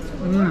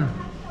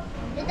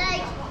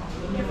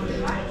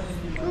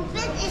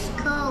 It is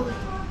cold.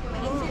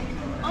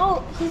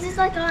 Oh, his is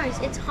like ours.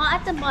 It's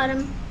hot at the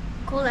bottom,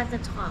 cold at the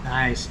top.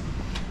 Nice.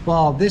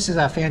 Well, this is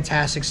a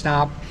fantastic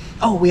stop.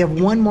 Oh, we have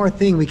one more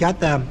thing. We got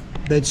the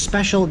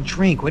special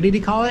drink. What did he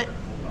call it?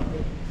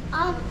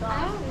 I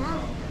don't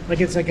know. Like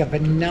it's like a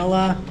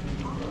vanilla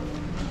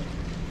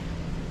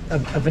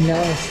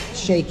vanilla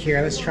shake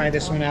here. Let's try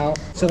this one out.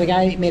 So the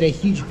guy made a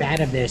huge vat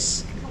of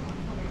this.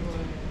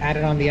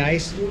 Added on the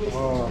ice.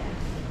 Oh.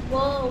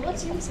 Whoa,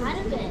 what's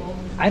inside of it?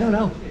 I don't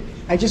know.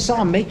 I just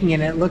saw him making it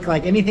and it looked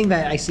like anything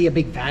that I see a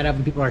big vat of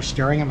and people are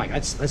stirring. I'm like,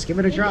 let's give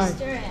it a try.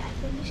 Stir it. I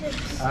think you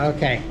should.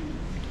 Okay.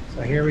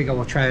 So here we go.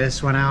 We'll try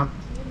this one out.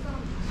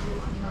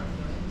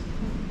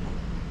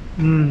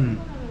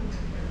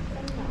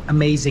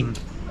 Amazing.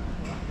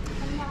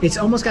 It's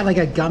almost got like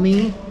a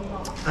gummy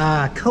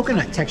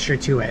coconut texture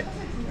to it.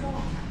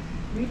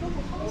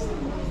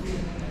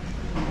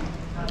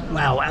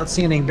 Wow,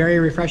 outstanding. Very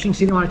refreshing.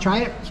 So you want to try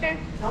it? Sure.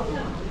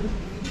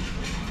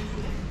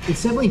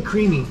 It's definitely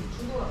creamy.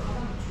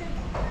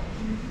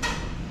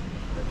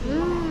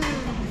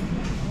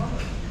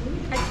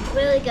 That's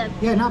really good.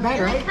 Yeah, not bad,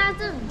 It right? like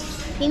has a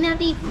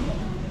peanutty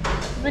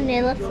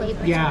vanilla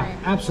flavor Yeah, to it.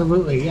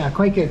 absolutely. Yeah,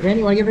 quite good. Granny,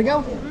 you want to give it a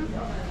go?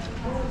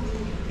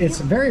 It's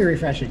very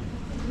refreshing.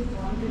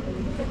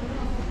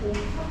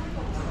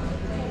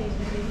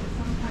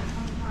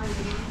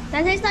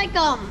 That tastes like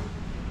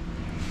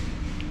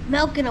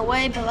milk in a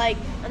way, but like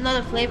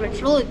another flavor.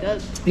 It's really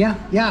good. Yeah,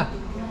 yeah.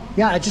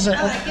 Yeah, it's just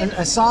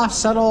a soft,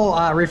 subtle,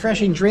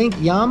 refreshing drink.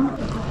 Yum.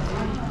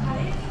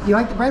 You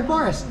like the bread,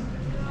 Boris?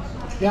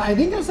 Yeah, I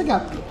think that's like a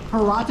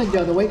paratha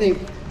dough, the way they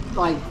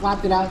like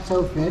flapped it out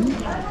so thin.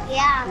 Yeah.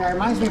 Yeah, it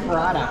reminds me of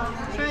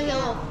paratha. It's trying to get a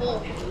little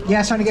full. Yeah,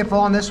 it's starting to get full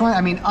on this one.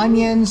 I mean,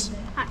 onions,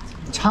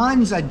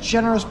 tons, a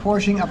generous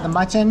portion of the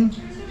mutton,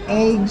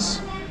 eggs,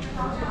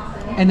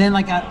 and then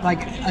like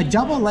a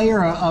double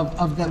layer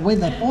of the way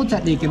the full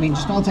technique. I mean,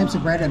 just all types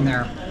of bread in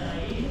there.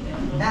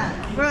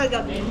 Really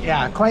good.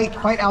 Yeah,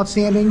 quite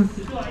outstanding.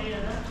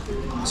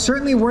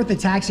 Certainly worth the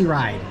taxi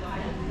ride.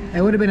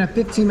 It would have been a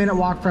 15-minute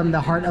walk from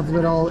the heart of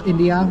Little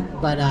India,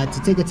 but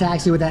to take a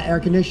taxi with that air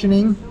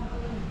conditioning,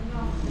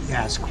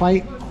 yeah, it's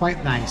quite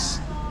nice.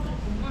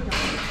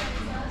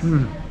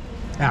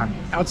 Yeah,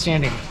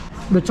 outstanding.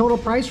 The total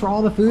price for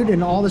all the food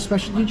and all the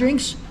specialty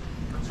drinks,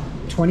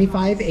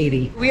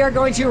 $25.80. We are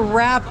going to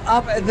wrap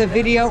up the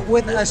video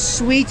with a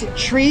sweet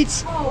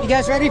treat. You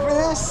guys ready for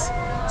this?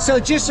 So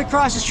just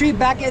across the street,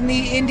 back in the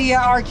India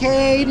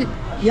arcade.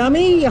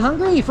 Yummy? You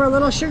hungry for a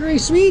little sugary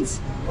sweets?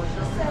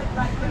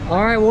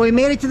 All right, well, we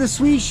made it to the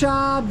sweet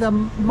shop, the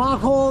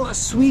Mahol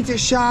sweet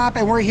shop,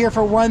 and we're here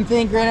for one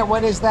thing. Granted,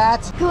 what is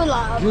that?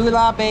 Gulab.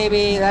 Gulab,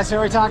 baby. That's what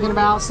we're talking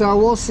about. So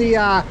we'll see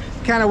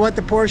kind of what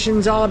the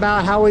portion's all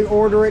about, how we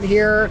order it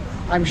here.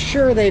 I'm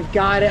sure they've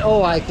got it.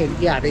 Oh,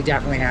 yeah, they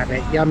definitely have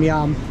it. Yum,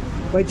 yum.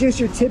 But just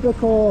your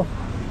typical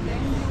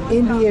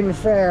Indian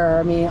fare.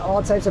 I mean,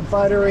 all types of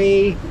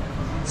buttery,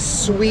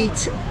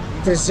 sweet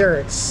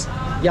desserts.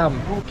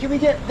 Yum. Can we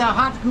get the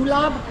hot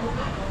gulab?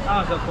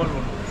 Ah, the cold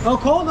one. Oh,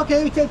 cold?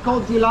 Okay, we take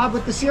cold gulab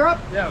with the syrup?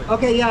 Yeah.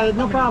 Okay, yeah,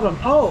 no problem.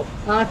 Oh,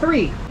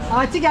 3.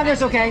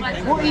 Together's okay.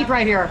 We'll eat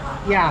right here.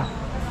 Yeah.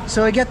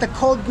 So we get the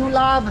cold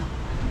gulab.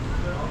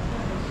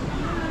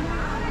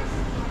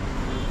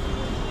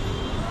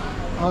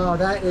 Oh,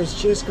 that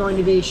is just going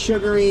to be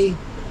sugary.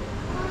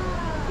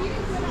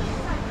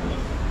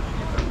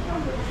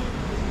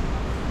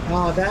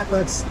 Oh, that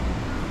looks...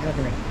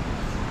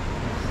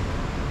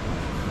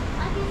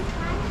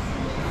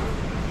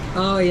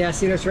 Oh yeah,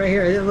 see this right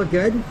here. Does it look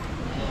good?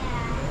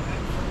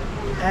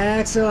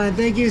 Excellent,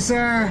 thank you,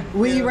 sir.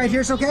 We eat right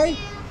here, it's okay?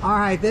 All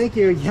right, thank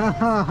you.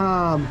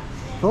 Yum.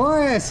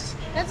 Forrest.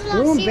 That's a lot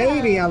of Boom, syrup.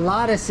 baby, a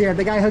lot of syrup.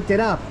 The guy hooked it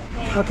up.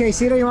 Okay,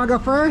 Cedar, you want to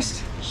go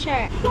first?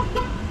 Sure.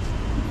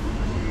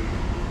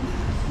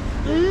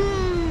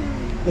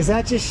 Mmm. Is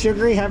that just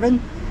sugary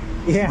heaven?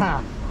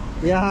 Yeah.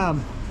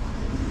 Yum.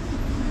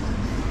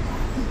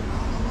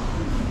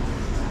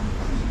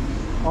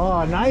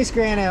 Oh, nice,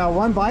 Grandma.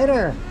 One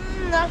biter.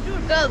 That's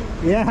really good.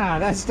 Yeah,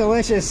 that's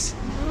delicious.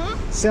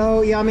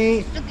 So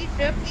yummy. Sticky,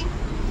 sticky.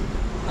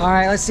 All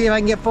right, let's see if I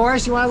can get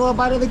Forrest. You want a little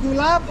bite of the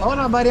gulab? Hold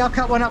on, buddy. I'll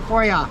cut one up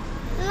for you.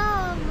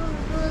 No,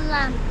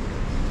 gulab.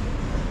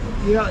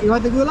 You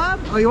want the gulab?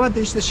 Oh, you want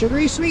the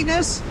sugary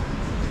sweetness?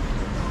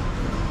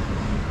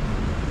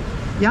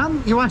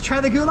 Yum? You want to try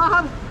the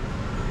gulab?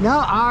 No?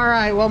 All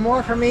right. Well,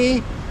 more for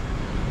me.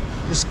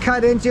 Just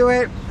cut into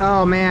it.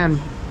 Oh, man.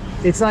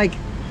 It's like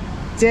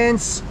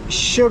dense,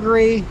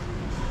 sugary.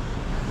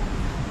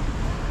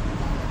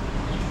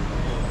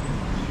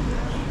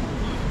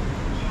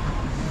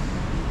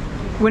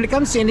 When it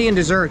comes to Indian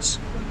desserts,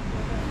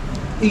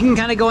 you can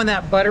kind of go in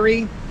that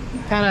buttery,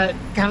 kind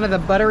of the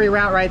buttery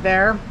route right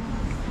there.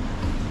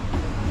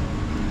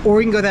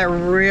 Or you can go that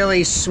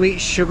really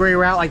sweet, sugary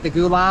route like the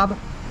gulab.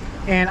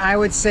 And I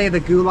would say the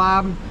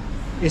gulab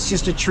is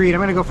just a treat. I'm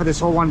gonna go for this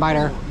whole one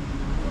biter.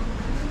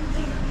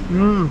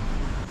 Mmm.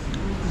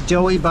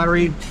 Doughy,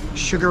 buttery,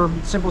 sugar,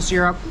 simple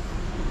syrup,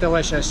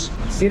 delicious.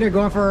 See, they're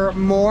going for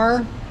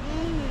more.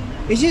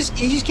 You just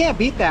can't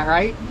beat that,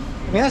 right?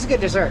 I mean, that's a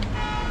good dessert.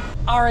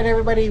 All right,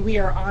 everybody, we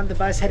are on the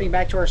bus heading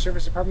back to our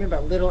service apartment,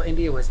 but Little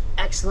India was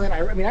excellent.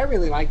 I mean, I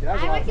really liked it. That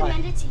was a lot of fun. I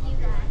recommend it to you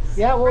guys.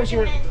 Yeah, what was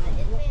your... Recommend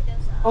the idli and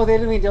dosa. Oh, the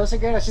idli and dosa,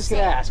 great. I was just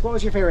gonna ask. What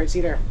was your favorite,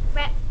 Cedar?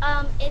 Idli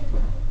and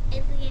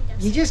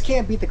dosa. You just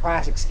can't beat the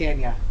classics, can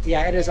ya?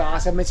 Yeah, it is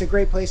awesome. It's a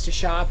great place to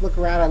shop. Look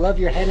around. I love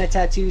your henna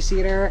tattoo,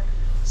 Cedar.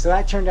 So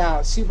that turned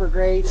out super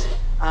great.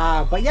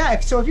 But yeah,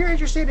 if you're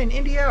interested in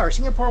India or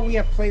Singapore, we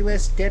have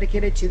playlists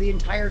dedicated to the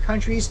entire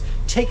countries.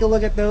 Take a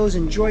look at those,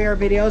 enjoy our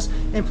videos.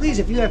 And please,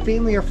 if you have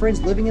family or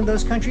friends living in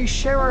those countries,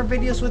 share our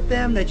videos with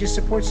them. That just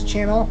supports the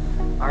channel.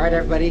 All right,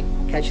 everybody,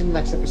 catch you in the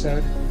next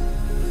episode.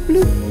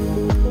 Bloop.